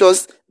it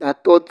Precious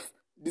that taught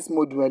this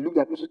module, I looked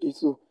at Precious, okay,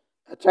 so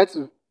I tried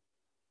to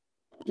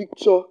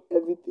picture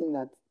everything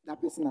that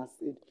that person has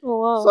said. Oh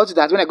wow. Such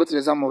that when I got to the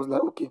exam, I was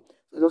like, okay,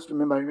 so I just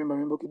remember,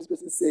 okay, this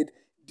person said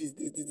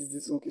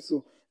this, okay,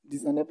 so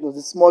this and that plus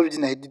the small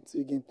reading I did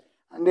too again.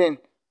 And then,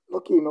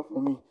 lucky enough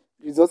for me,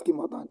 the results came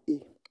out an A.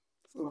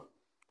 So,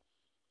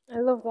 I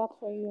love that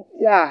for you.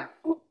 yeah,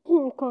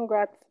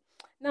 Congrats.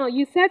 Now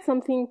you said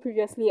something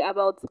previously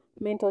about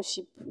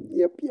mentorship.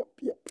 yep.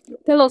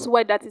 Tell us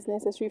why that is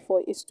necessary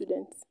for a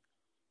student.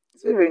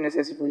 It's very, very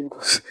necessary for you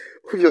because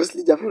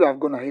obviously there are people that have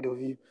gone ahead of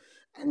you.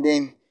 And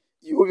then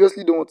you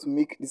obviously don't want to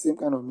make the same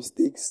kind of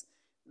mistakes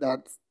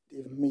that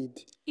they've made.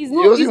 It's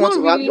not You really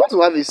want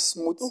to have a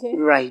smooth okay.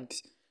 ride,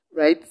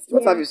 right? You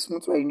want to have Yeah. a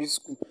smooth ride in this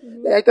school.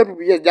 Like I tell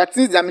people, yes,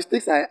 there are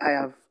mistakes I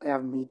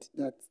have made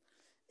that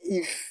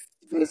if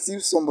I see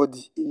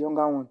somebody, a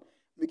younger one,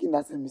 making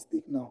that same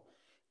mistake now,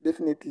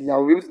 definitely I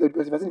will be able to tell the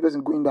person, if I see the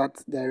person going that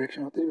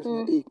direction, I'll tell the person,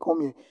 like, hey,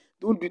 come here,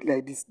 don't do it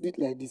like this, do it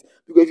like this.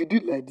 Because if you do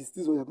it like this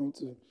is what you're going to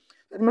do.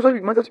 And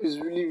mentorship is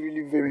really,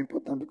 really very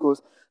important because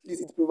at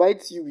least it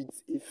provides you with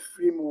a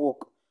framework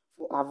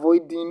for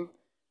avoiding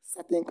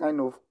certain kind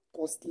of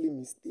costly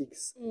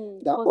mistakes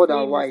that Costly mistakes,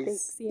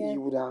 otherwise yeah.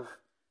 you would have.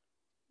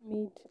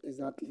 Made.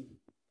 Exactly.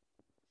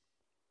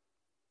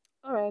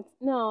 All right.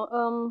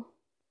 Now,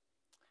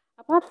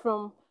 apart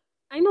from,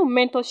 I know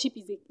mentorship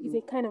is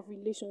a kind of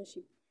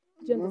relationship.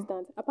 Do you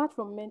understand? Apart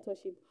from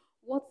mentorship,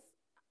 what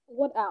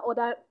what are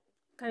other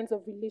kinds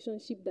of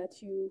relationship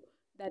that you've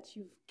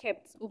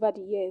kept over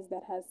the years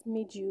that has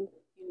made you,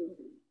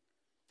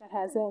 that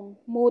has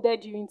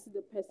molded you into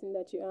the person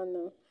that you are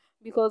now?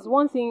 Because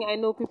one thing I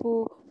know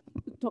people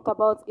talk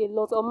about a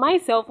lot, or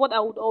myself, what I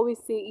would always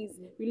say is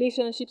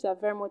relationships are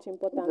very much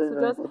important. Very, So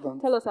very just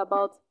important. tell us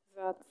about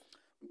that.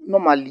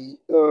 Normally,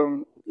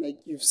 like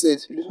you've said,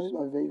 relationships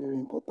are very, very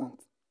important.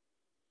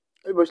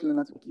 Everybody should learn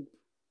how to keep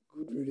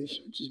good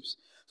relationships.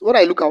 So what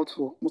I look out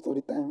for most of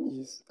the time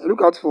is I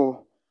look out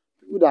for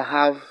people that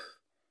have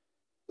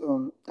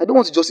I don't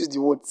want to just use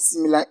the word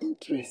similar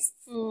interests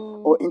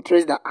or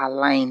interests that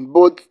align,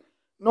 but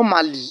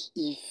normally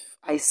if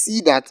I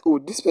see that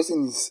this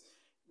person is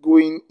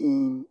going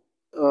in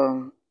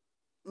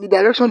the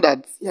direction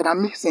that that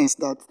makes sense,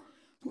 that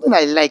something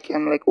I like,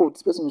 I'm like,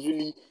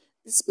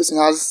 this person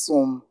has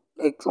some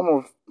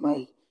of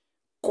my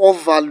core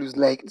values.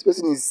 Like this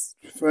person is,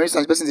 for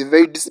instance, this person is a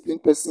very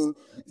disciplined person,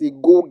 is a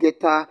go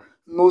getter,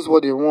 knows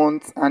what they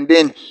want, and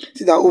then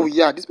see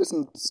that this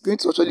person is going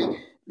to actually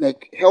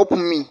like help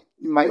me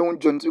in my own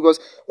journey. Because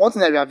one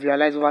thing that we have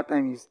realized over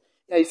time is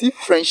yeah, you see,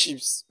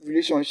 friendships,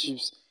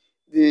 relationships,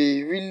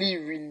 they really,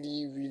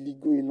 really, really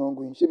go a long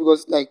way.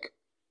 Because, like,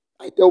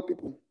 I tell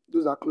people,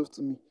 those that are close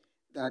to me,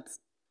 that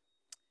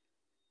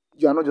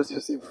you are not just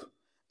yourself.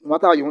 No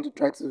matter how you want to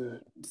try to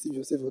deceive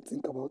yourself or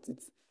think about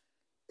it,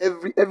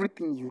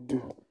 everything you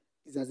do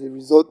is as a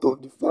result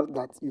of the fact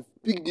that you've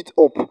picked it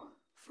up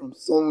from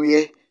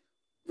somewhere,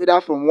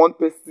 whether from one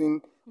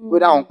person,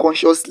 whether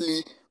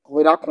unconsciously or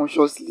whether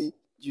consciously,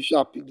 you should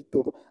have picked it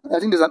up. And I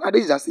think there's an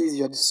adage that says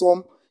you're the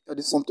sum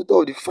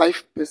total of the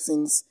five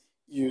persons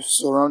you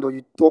surround or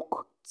you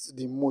talk to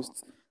the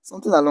most.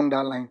 Something along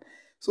that line.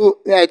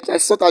 So yeah, I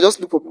thought I just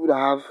look for people that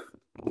have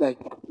like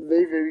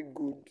very, very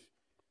good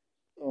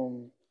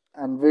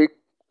and very,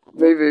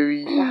 very,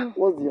 very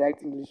what's the right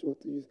English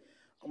word to use?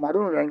 I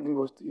don't know the right English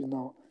word to use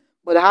now.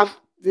 But I have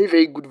very,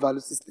 very good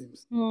value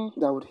systems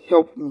that would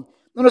help me.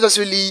 Not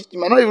necessarily, it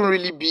might not even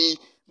really be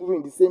moving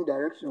in the same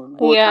direction,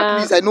 but at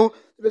least I know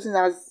the person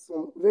has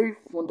some very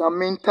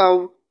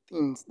fundamental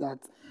things that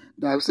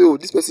I will say, oh,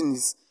 this person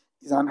is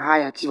an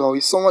high achiever, or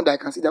is someone that I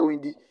can see that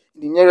in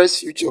the nearest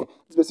future,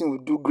 this person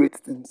will do great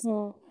things.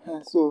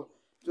 So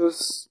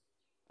just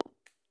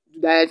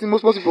that I think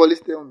most people always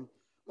tell me,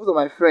 most of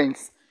my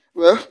friends,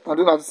 well, I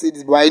don't have to say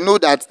this, but I know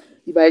that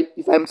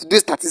if I'm to do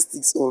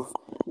statistics of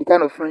the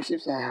kind of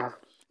friendships I have,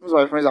 most of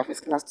my friends are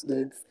first class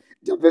students.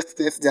 They are best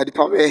students in their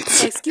department.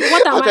 Excuse,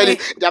 what am Actually,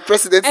 I? they are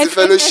presidents in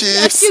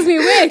fellowships. Excuse me,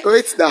 wait.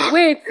 Wait now.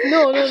 Wait,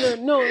 no.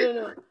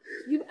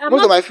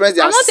 Most of my friends,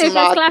 they I'm are not a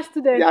smart. first class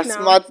student They are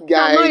now. smart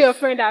guys. I'm not your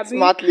friend, Abby.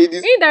 Smart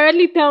ladies.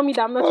 Indirectly tell me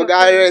that I'm not your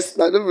friend. Rest.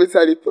 I don't really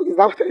say they talk. Is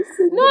that what I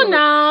said?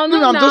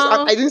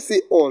 No, I didn't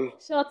say all.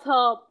 Shut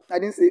up. I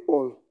didn't say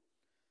all.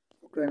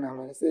 Crying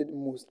out, I said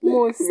most.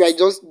 Most. If I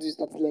just do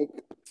that, like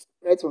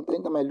right from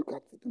time I look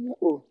at it, I'm like,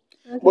 oh.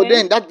 Okay. But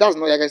then that's not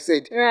like I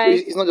said. Right.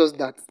 So it's not just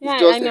that. Yeah,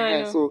 it's just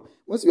I know. So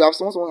once you have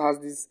someone has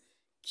this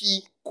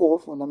key core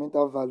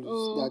fundamental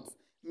values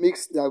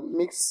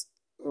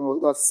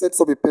that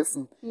sets up a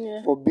person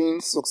for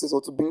being successful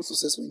or to being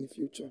successful in the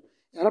future.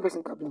 Another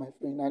person can be my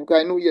friend. And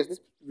I know yes, this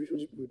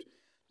relationship would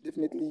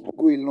definitely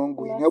go a long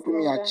way in helping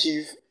me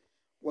achieve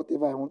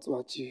whatever I want to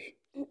achieve.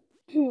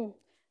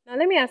 Now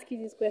let me ask you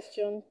this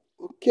question.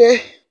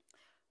 Okay.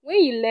 When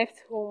you left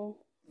home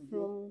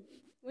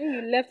Why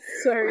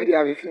do you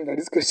have a feeling that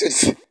this question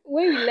is...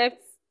 When you left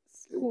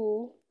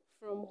school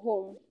from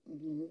home,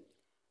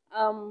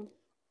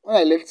 when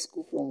I left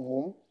school from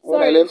home,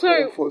 when I left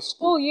home for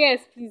school. Oh yes,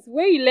 please.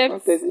 When you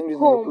left English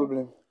home, no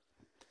problem.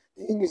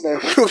 English is not a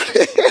problem.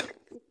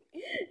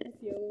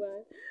 That's your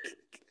man.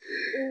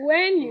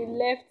 When you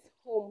left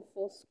home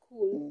for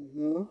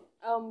school,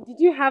 did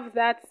you have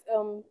that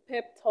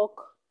pep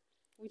talk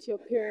with your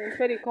parents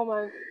where they come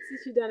and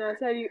sit you down and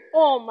tell you,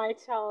 "Oh, my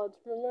child,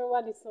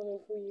 remember the son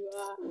of who you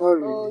are." Not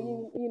really. Oh,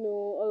 you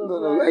know, all of No,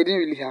 that. I didn't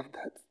really have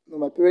that. No,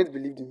 my parents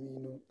believed in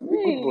me. I'm a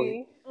good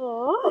boy.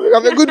 Oh.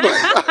 I'm a good boy.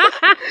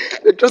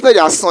 They trusted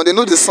their son. They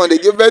know the son they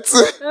gave birth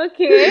to.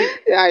 Okay.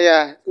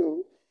 Yeah.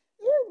 So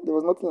there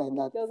was nothing like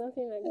that. There was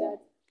nothing like that.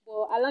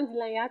 But along the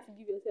line, you had to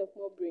give yourself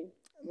more brain.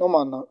 No,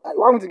 man. No.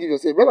 Why would you give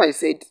yourself? Remember I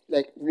said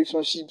like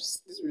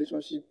relationships. This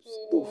relationship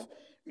stuff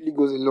really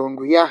goes a long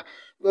way. Yeah,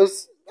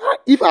 because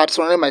if I had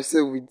surrounded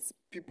myself with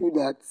people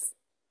that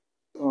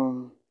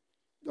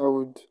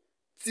would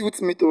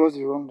tilt me towards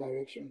the wrong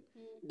direction,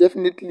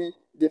 definitely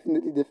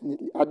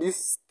at this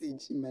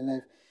stage in my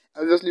life, I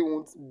obviously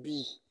won't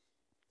be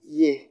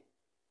here.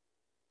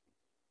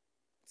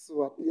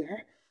 So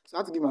I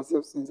had to give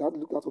myself sense. I had to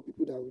look out for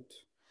people that would.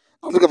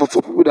 I was looking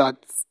for people that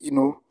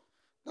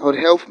that would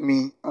help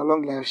me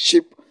along life,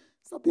 shape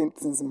certain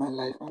things in my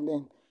life, and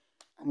then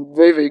I'm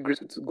very, very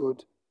grateful to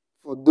God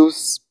for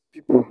those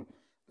people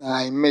that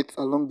I met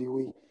along the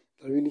way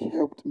that really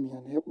helped me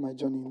and helped my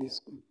journey in this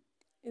school.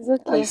 It's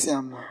okay. I see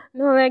I'm now.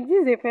 No, like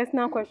this is a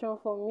personal question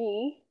for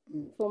me.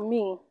 For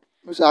me.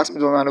 You should ask me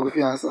something, I don't go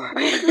fit answer.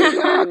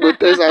 I go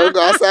tell you, I don't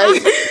go answer.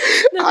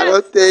 No, I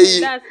don't tell you.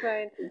 That's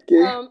fine.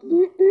 Okay.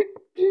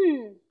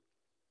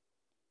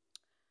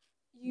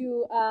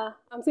 You are.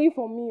 I'm saying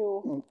for me.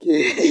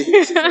 Okay.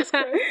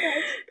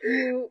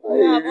 You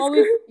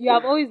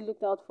have always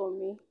looked out for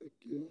me.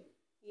 Okay.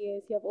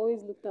 Yes, you have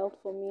always looked out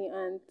for me,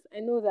 and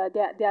I know that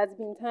there have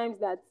been times.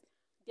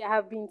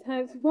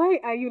 Why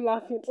are you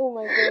laughing? Oh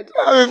my God!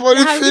 I have a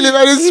funny feeling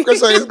that this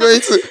question is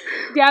going to.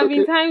 There have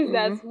been times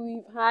that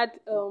we've had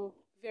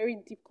very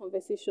deep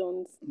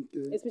conversations,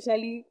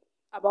 especially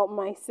about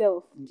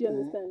myself. Do you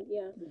understand?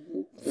 Yeah.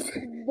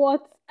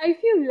 But I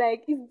feel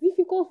like it's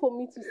difficult for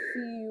me to see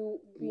you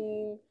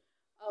being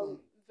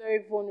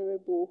very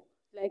vulnerable.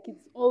 Like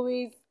it's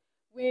always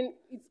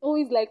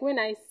like when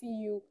I see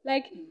you,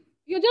 like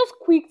you're just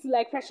quick to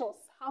like precious,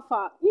 how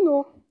far?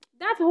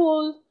 That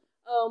whole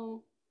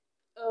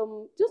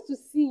just to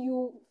see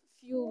you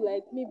feel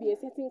like maybe a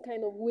certain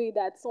kind of way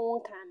that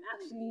someone can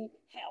actually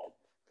help.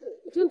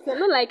 Do you understand?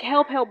 Not like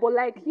help, but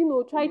like,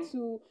 try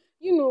to,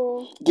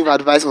 give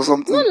advice or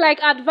something. Not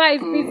like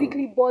advice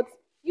basically, but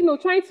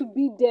trying to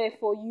be there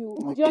for you.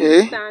 Okay. Do you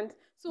understand?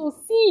 So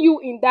seeing you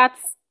in that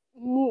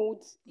mood,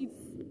 it's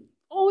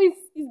always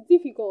it's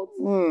difficult.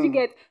 You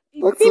get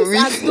Talk to me.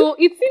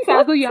 it seems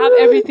as though you have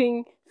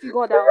everything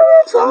figured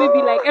out, or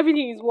maybe like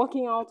everything is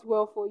working out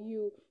well for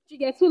you. You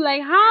get so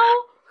like how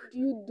do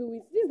you do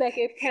it? This is like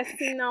a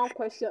personal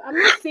question. I'm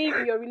not saying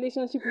in your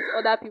relationship with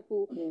other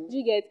people. Do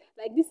you get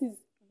like this is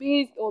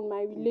based on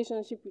my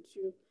relationship with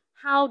you.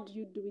 How do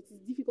you do it?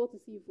 It's difficult to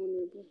see you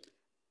vulnerable.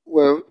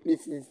 Well,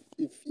 if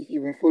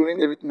you've been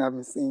following everything I've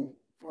been saying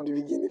from the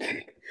beginning,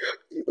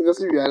 you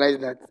obviously realize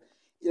that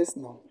yes,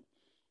 now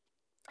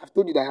I've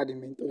told you that I had a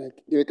mentor.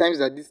 Like there were times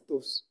that these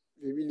stuffs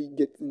were really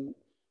getting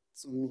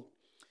to me.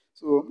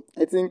 So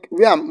I think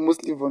where I'm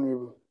mostly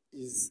vulnerable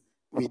is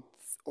with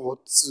or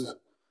to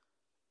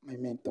my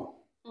mentor.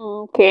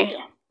 Okay.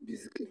 Yeah,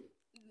 basically.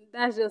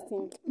 That's just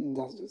him.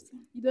 That's just it.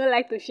 You don't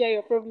like to share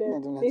your I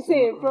problem. don't like They to say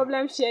share a my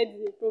problem shared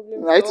is a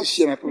problem I like to solved.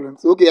 share my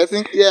problems. So, okay, I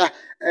think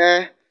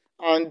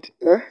and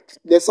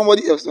there's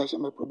somebody else to share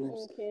my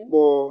problems. Okay.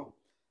 But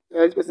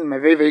this person is my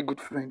very very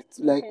good friend. It's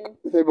like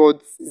Okay.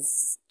 but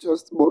it's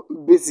just but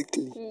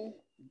basically Mm.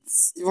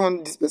 it's,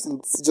 even this person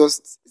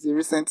it's a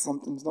recent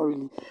something. It's not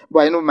really. But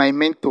I know my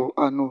mentor.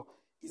 I know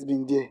he's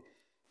been there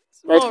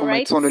right All from my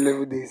right. 200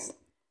 level days.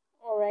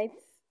 All right.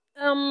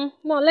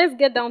 Now let's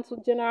get down to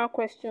general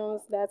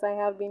questions that I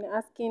have been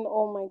asking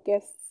all my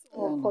guests Yeah,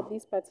 for no.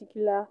 this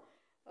particular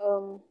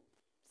um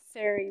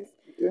series.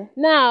 Okay.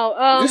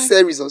 Now, Is this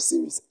series or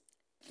series?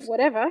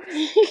 whatever.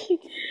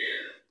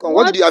 Come on,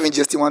 what What did you have in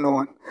just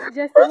 101?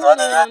 Just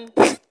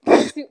 101.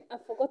 Jesse, I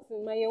forgot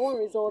my year one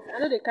result. I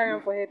know they carry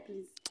on for her,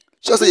 please.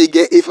 Just so you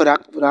get A for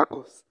that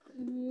course.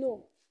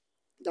 No.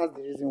 That's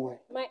the reason why.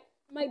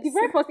 My the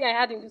very first year I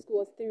had in this school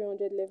was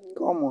 300 level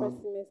Come on.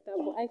 first semester,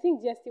 but I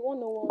think just the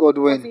 101 God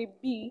was when. a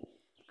B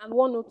and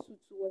 102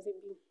 was a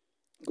B.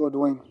 God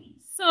when.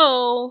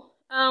 So,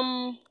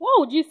 what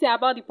would you say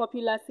about the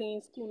popular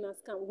saying "school na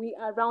scam"? We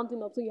are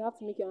rounding up, so you have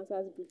to make your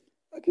answers brief.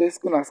 Okay,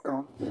 school has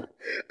come.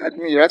 At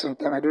me, right on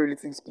time, I don't really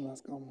think school has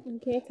come.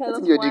 Okay, I tell us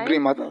think your why. degree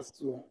matters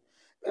too.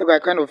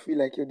 Like, I kind of feel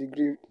like your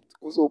degree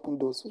also open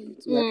doors for you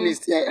too. At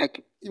least, yeah,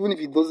 like even if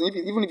it doesn't,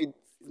 even if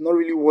it's not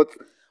really what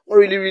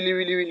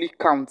really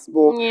counts,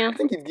 but Yeah. I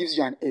think it gives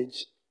you an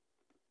edge.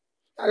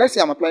 Let's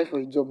say I'm applying for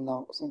a job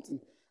now or something.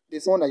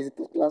 There's someone that is a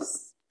third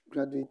class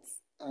graduate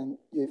and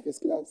you're a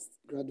first class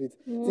graduate.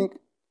 I think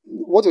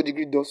what your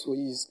degree does for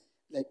you is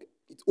like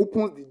it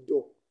opens the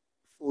door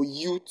for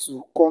you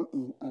to come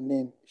in and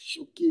then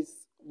showcase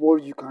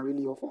what you can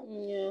really offer.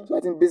 Yeah. So I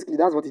think basically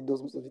that's what it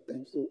does most of the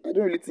time. So I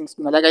don't really think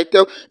school. Like I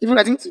tell, even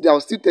I think today I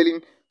was still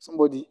telling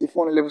somebody, a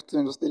 400 level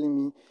student was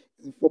telling me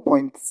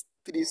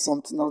 4.3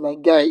 something. I was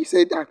like, guy, he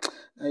said that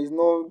is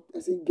no. I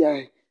said,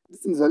 guy,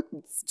 this thing is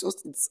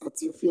it's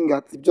at your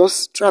fingertip.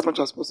 Just try as much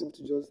as possible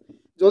to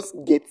just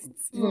get it,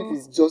 even if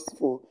it's just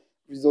for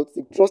results.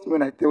 Like, trust me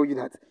when I tell you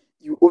that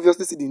you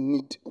obviously see the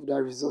need of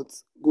that result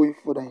going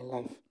further in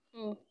life.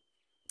 Mm.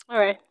 All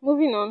right,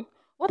 moving on.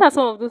 What are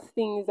some of those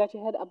things that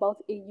you heard about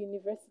a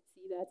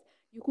university that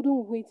you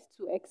couldn't wait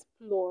to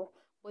explore,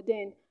 but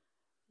then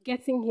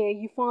getting here,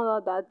 you found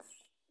out that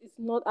it's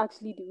not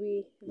actually the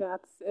way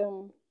that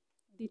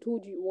they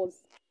told you it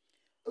was?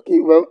 Okay,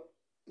 well,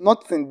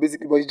 nothing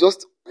basically, but it's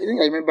just I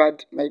think I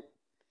remembered my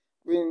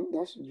when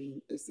that should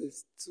be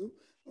SS2.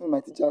 One of my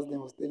teachers then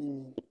was telling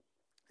me,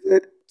 he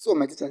said, two of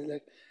my teachers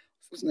like,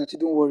 Osinachi,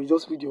 don't worry,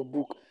 just read your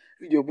book.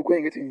 Read your book when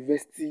you get to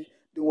university.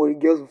 Don't worry,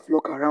 girls will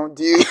flock around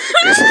you.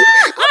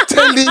 I'm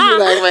telling you,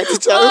 like my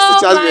teacher, those Oh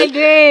teachers my they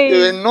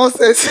days. were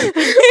nonsense.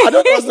 I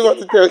don't know what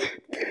to tell you.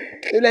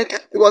 They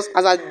like because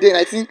as at then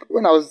I think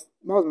when I was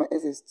that was my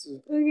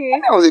SS2.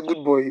 Okay. I was a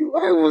good boy.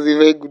 I was a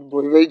very good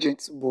boy, very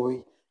gentle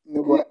boy.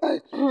 But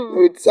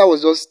the teacher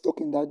was just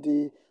talking that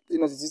day. You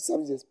know, his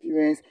service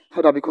experience,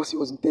 how that because he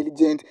was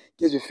intelligent,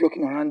 girls were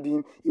flocking around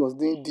him, he was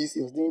doing this,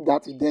 he was doing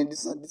that with them,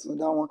 this and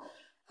that one.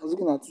 I was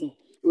looking at him.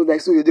 It was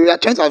like, so they were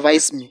trying to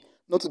advise me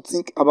not to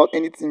think about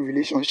anything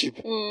relationship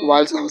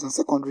whilst I was in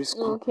secondary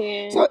school.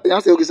 Okay. So I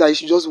said, okay, so I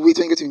should just wait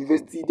when you get to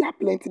university. There are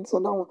plenty, this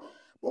and that one.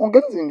 But on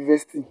getting to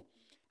university,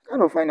 I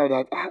kind of find out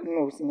that,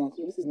 no, Sinach,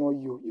 this is not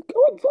you.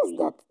 What's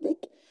that?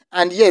 Like,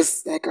 and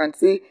yes, I can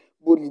say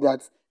boldly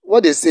that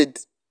what they said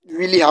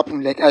really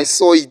happened. Like, I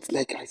saw it.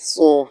 Like, I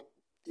saw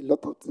a lot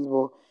of things.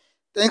 But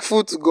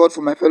thankful to God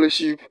for my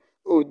fellowship.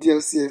 Oh,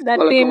 DLCF. That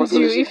All I come tamed you.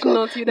 fellowship. If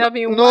not, you'd have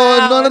been No.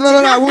 wild.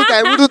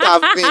 I wouldn't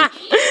have been.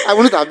 I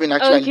wouldn't have been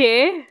actually.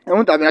 Okay. I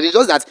wouldn't have been. It's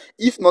just that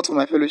if not for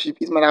my fellowship,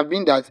 it might have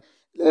been that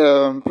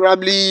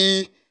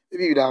probably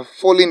maybe you'd have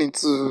fallen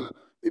into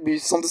maybe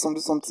something,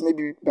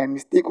 maybe by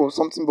mistake or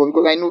something. But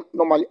because I know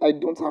normally I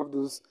don't have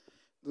those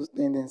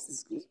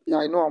tendencies. Yeah,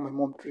 I know how my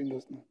mom trained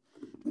us now.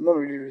 My mom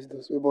really raised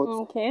us well, but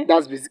Okay.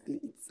 that's basically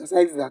it.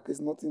 Aside that, there's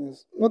nothing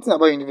else. Nothing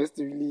about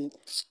university really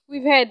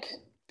We've heard.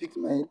 piqued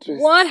my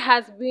interest. What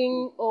have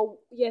been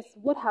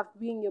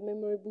your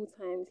memorable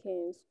times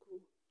here in school?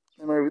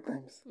 Memorable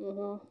times.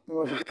 Mm-hmm.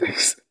 Memorable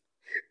times.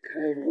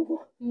 Can I remember?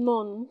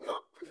 None.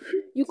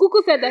 You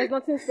Kuku said there is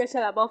nothing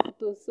special about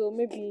FUTO, so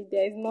maybe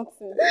there is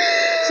nothing.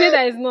 Say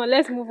there is none.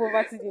 Let's move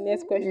over to the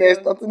next question.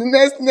 Next, on to the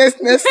next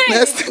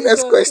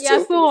You're question,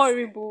 so please.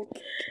 horrible.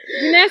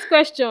 The next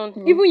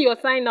question. Even your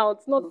sign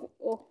out. Not.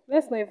 Oh,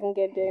 let's not even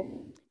get there.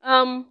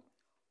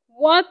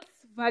 What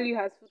value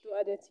has FUTO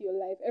added to your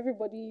life?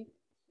 Everybody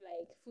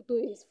like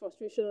FUTO is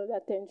frustration and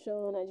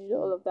attention and you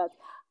know, all of that.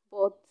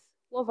 But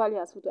what value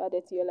has FUTO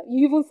added to your life?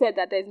 You even said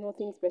that there's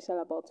nothing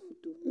special about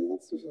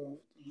FUTO.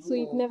 So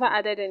it never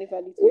added any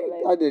value to your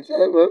life. Added.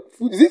 Well,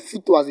 is it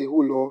FUTO as a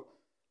whole or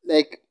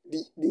like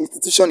the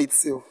institution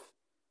itself?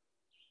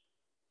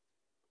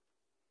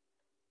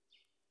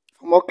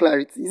 For more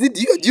clarity, is it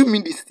do you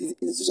mean this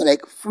institution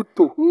like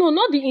FUTO? No,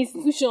 not the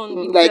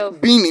institution Like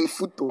itself. being in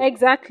FUTO.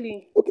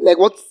 Exactly. Okay, like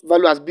what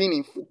value has been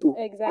in FUTO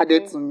Exactly.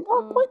 added to me?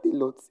 Oh, quite a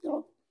lot.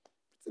 Yeah,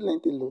 I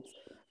learned a lot.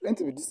 I learned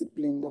to be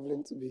disciplined. I've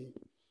learned to be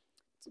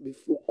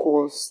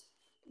focused.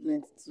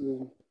 Learned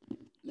to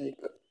like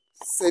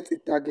set a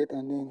target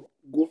and then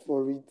go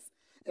for it.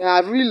 And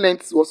I've really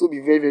learned to also be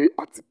very, very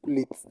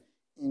articulate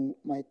in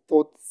my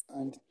thoughts.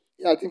 And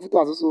yeah, I think FUTO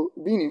has also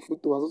being in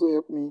FUTO has also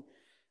helped me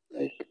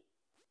like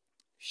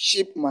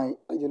shape my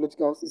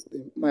ideological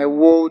system, my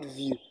world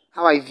view,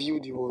 how I view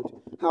the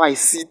world, how I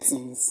see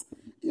things.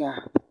 Yeah,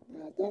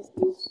 that's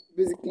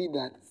basically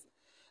that.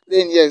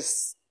 Then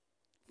yes,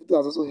 FUTO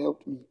has also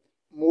helped me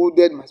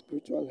molded my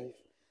spiritual life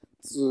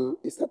to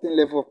a certain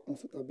level of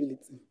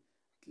comfortability,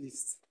 at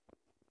least.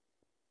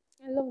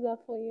 I love that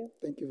for you.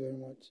 Thank you very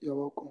much. You're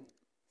welcome.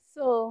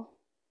 So,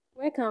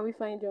 where can we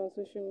find you on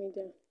social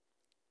media?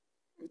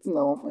 It's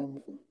not one find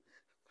me for.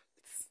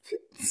 You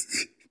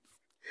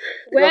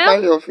can Well,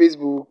 find me on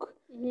Facebook,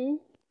 mhm.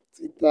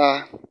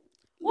 Twitter.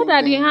 What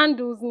are the LinkedIn.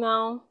 handles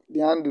now? The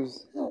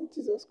handles? Oh,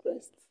 Jesus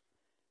Christ.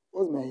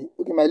 What's my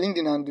okay? My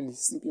LinkedIn handle is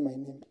simply my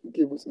name.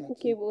 Ukaegbu Osinachi.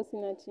 Ukaegbu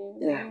Osinachi.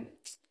 Yeah.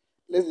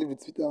 Let's leave the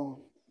Twitter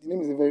one. The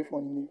name is a very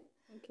funny name.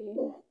 Okay.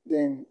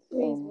 Then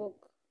Facebook.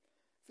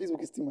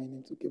 Facebook is still my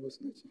name, Ukaegbu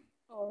Osinachi.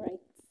 All right.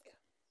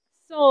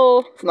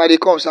 So. If now they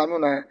come,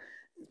 Shamu,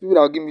 people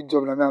that will give me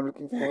job, like me, I'm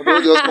looking for.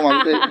 Don't just come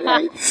and tell me.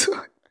 Right?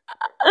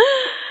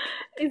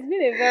 It's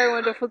been a very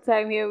wonderful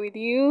time here with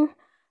you.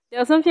 There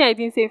was something I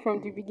didn't say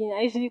from the beginning.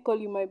 I usually call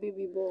you my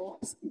baby boy.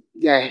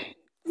 Yeah.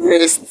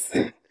 Rest.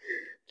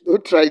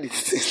 Don't try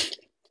this thing.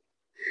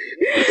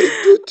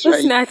 Don't try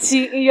it.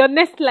 Osinachi, in your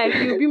next life,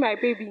 you'll be my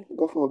baby.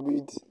 God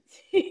forbid.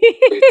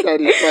 It's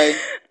fine.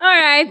 All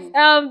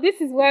right.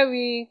 This is where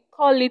we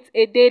call it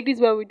a day. This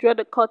is where we draw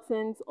the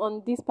curtains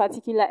on this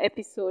particular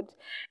episode.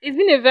 It's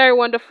been a very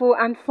wonderful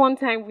and fun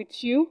time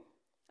with you.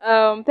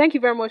 Thank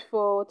you very much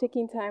for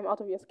taking time out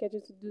of your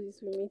schedule to do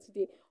this with me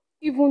today.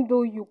 Even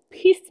though you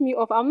pissed me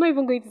off, I'm not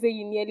even going to say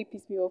you nearly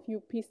pissed me off.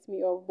 You pissed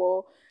me off,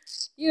 but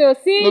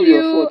seeing No be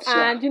your you fault,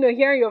 sha. and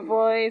hearing your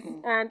voice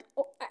and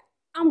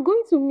I'm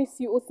going to miss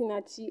you,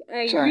 Osinachi.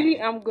 I Chai. really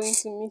am going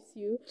to miss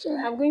you. Chai.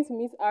 I'm going to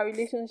miss our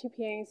relationship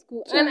here in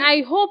school, Chai. and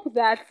I hope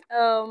that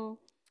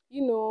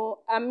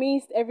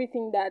amidst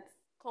everything that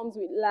comes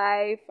with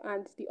life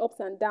and the ups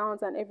and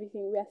downs and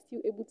everything, we are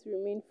still able to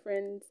remain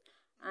friends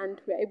and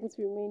we are able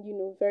to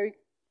remain, very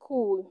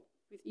cool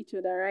with each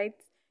other, right?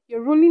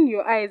 You're rolling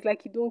your eyes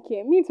like you don't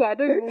care. Me too, I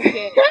don't even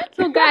care.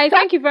 So, guys,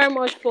 thank you very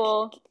much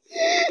for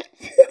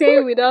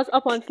staying with us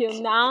up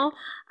until now.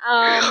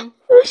 Of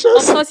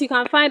course, you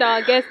can find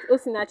our guest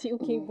Osinachi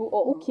Ukaegbu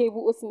or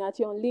Ukaegbu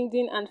Osinachi on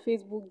LinkedIn and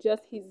Facebook,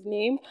 just his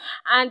name.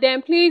 And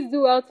then please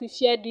do well to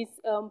share this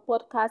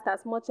podcast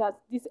as much as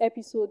this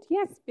episode.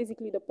 Yes,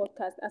 basically the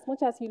podcast. As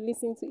much as you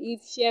listen to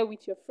it, share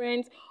with your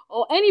friends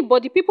or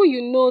anybody, people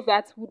you know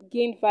that would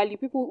gain value,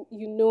 people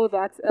you know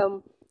that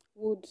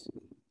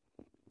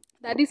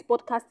that this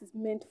podcast is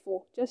meant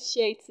for. Just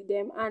share it to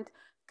them and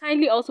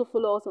kindly also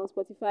follow us on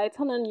Spotify.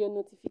 Turn on your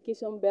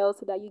notification bell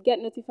so that you get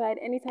notified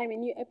anytime a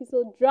new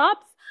episode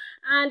drops.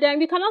 And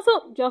then you can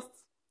also just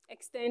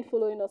extend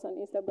following us on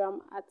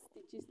Instagram at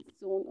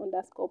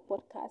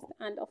 @thegist_podcast.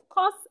 And of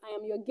course, I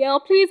am your girl.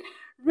 Please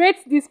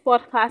rate this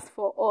podcast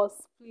for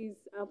us. Please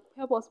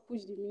help us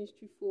push the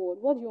ministry forward.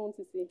 What do you want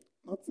to say?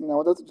 Nothing. I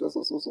wanted to just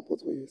also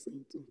support what you're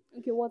saying too.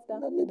 Okay, what's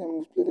that? Let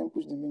them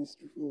push the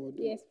ministry forward.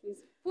 Yes,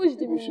 please. Push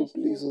the People should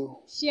ministry.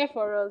 please, Share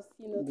for us,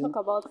 talk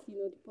about,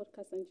 the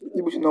podcast and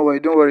People should not worry.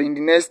 Don't worry. In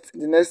the next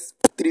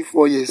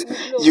 3-4 years,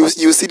 We'll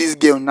you see this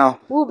girl now,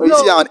 We'll or you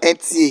see her on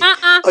NTA,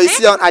 or you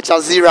see her on Al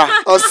Jazeera,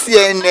 or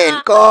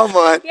CNN. Come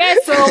on.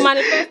 Yes, so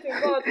manifesting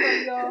God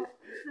from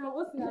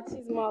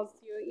Osinachi's mouth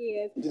to your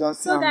ears. You don't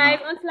see So her guys,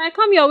 now. until I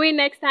come your way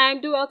next time,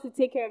 do well to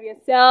take care of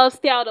yourself,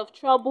 stay out of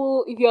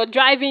trouble. If you're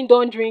driving,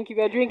 don't drink. If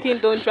you're drinking,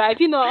 don't drive.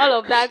 All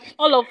of that,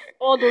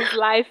 all those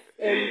life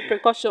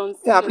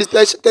precautions. Yeah, please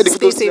tell the stay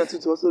FUTO safe.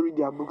 students to also read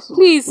their books. So.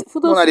 Please,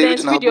 FUTO One of the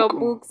students, written read your book,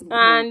 books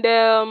and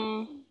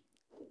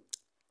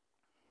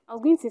I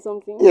was going to say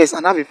something. Yes,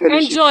 and have a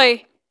fellowship.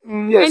 Enjoy.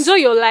 Yes. Enjoy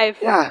your life.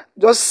 Yeah,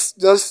 just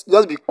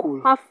be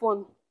cool. Have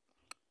fun.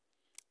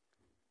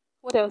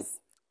 What else?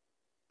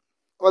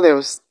 What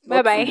else?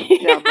 Bye bye.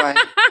 Yeah, bye.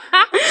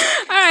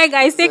 All right,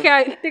 guys. Take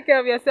care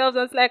of yourselves.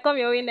 Until I come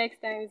your way next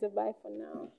time. It's a bye for now.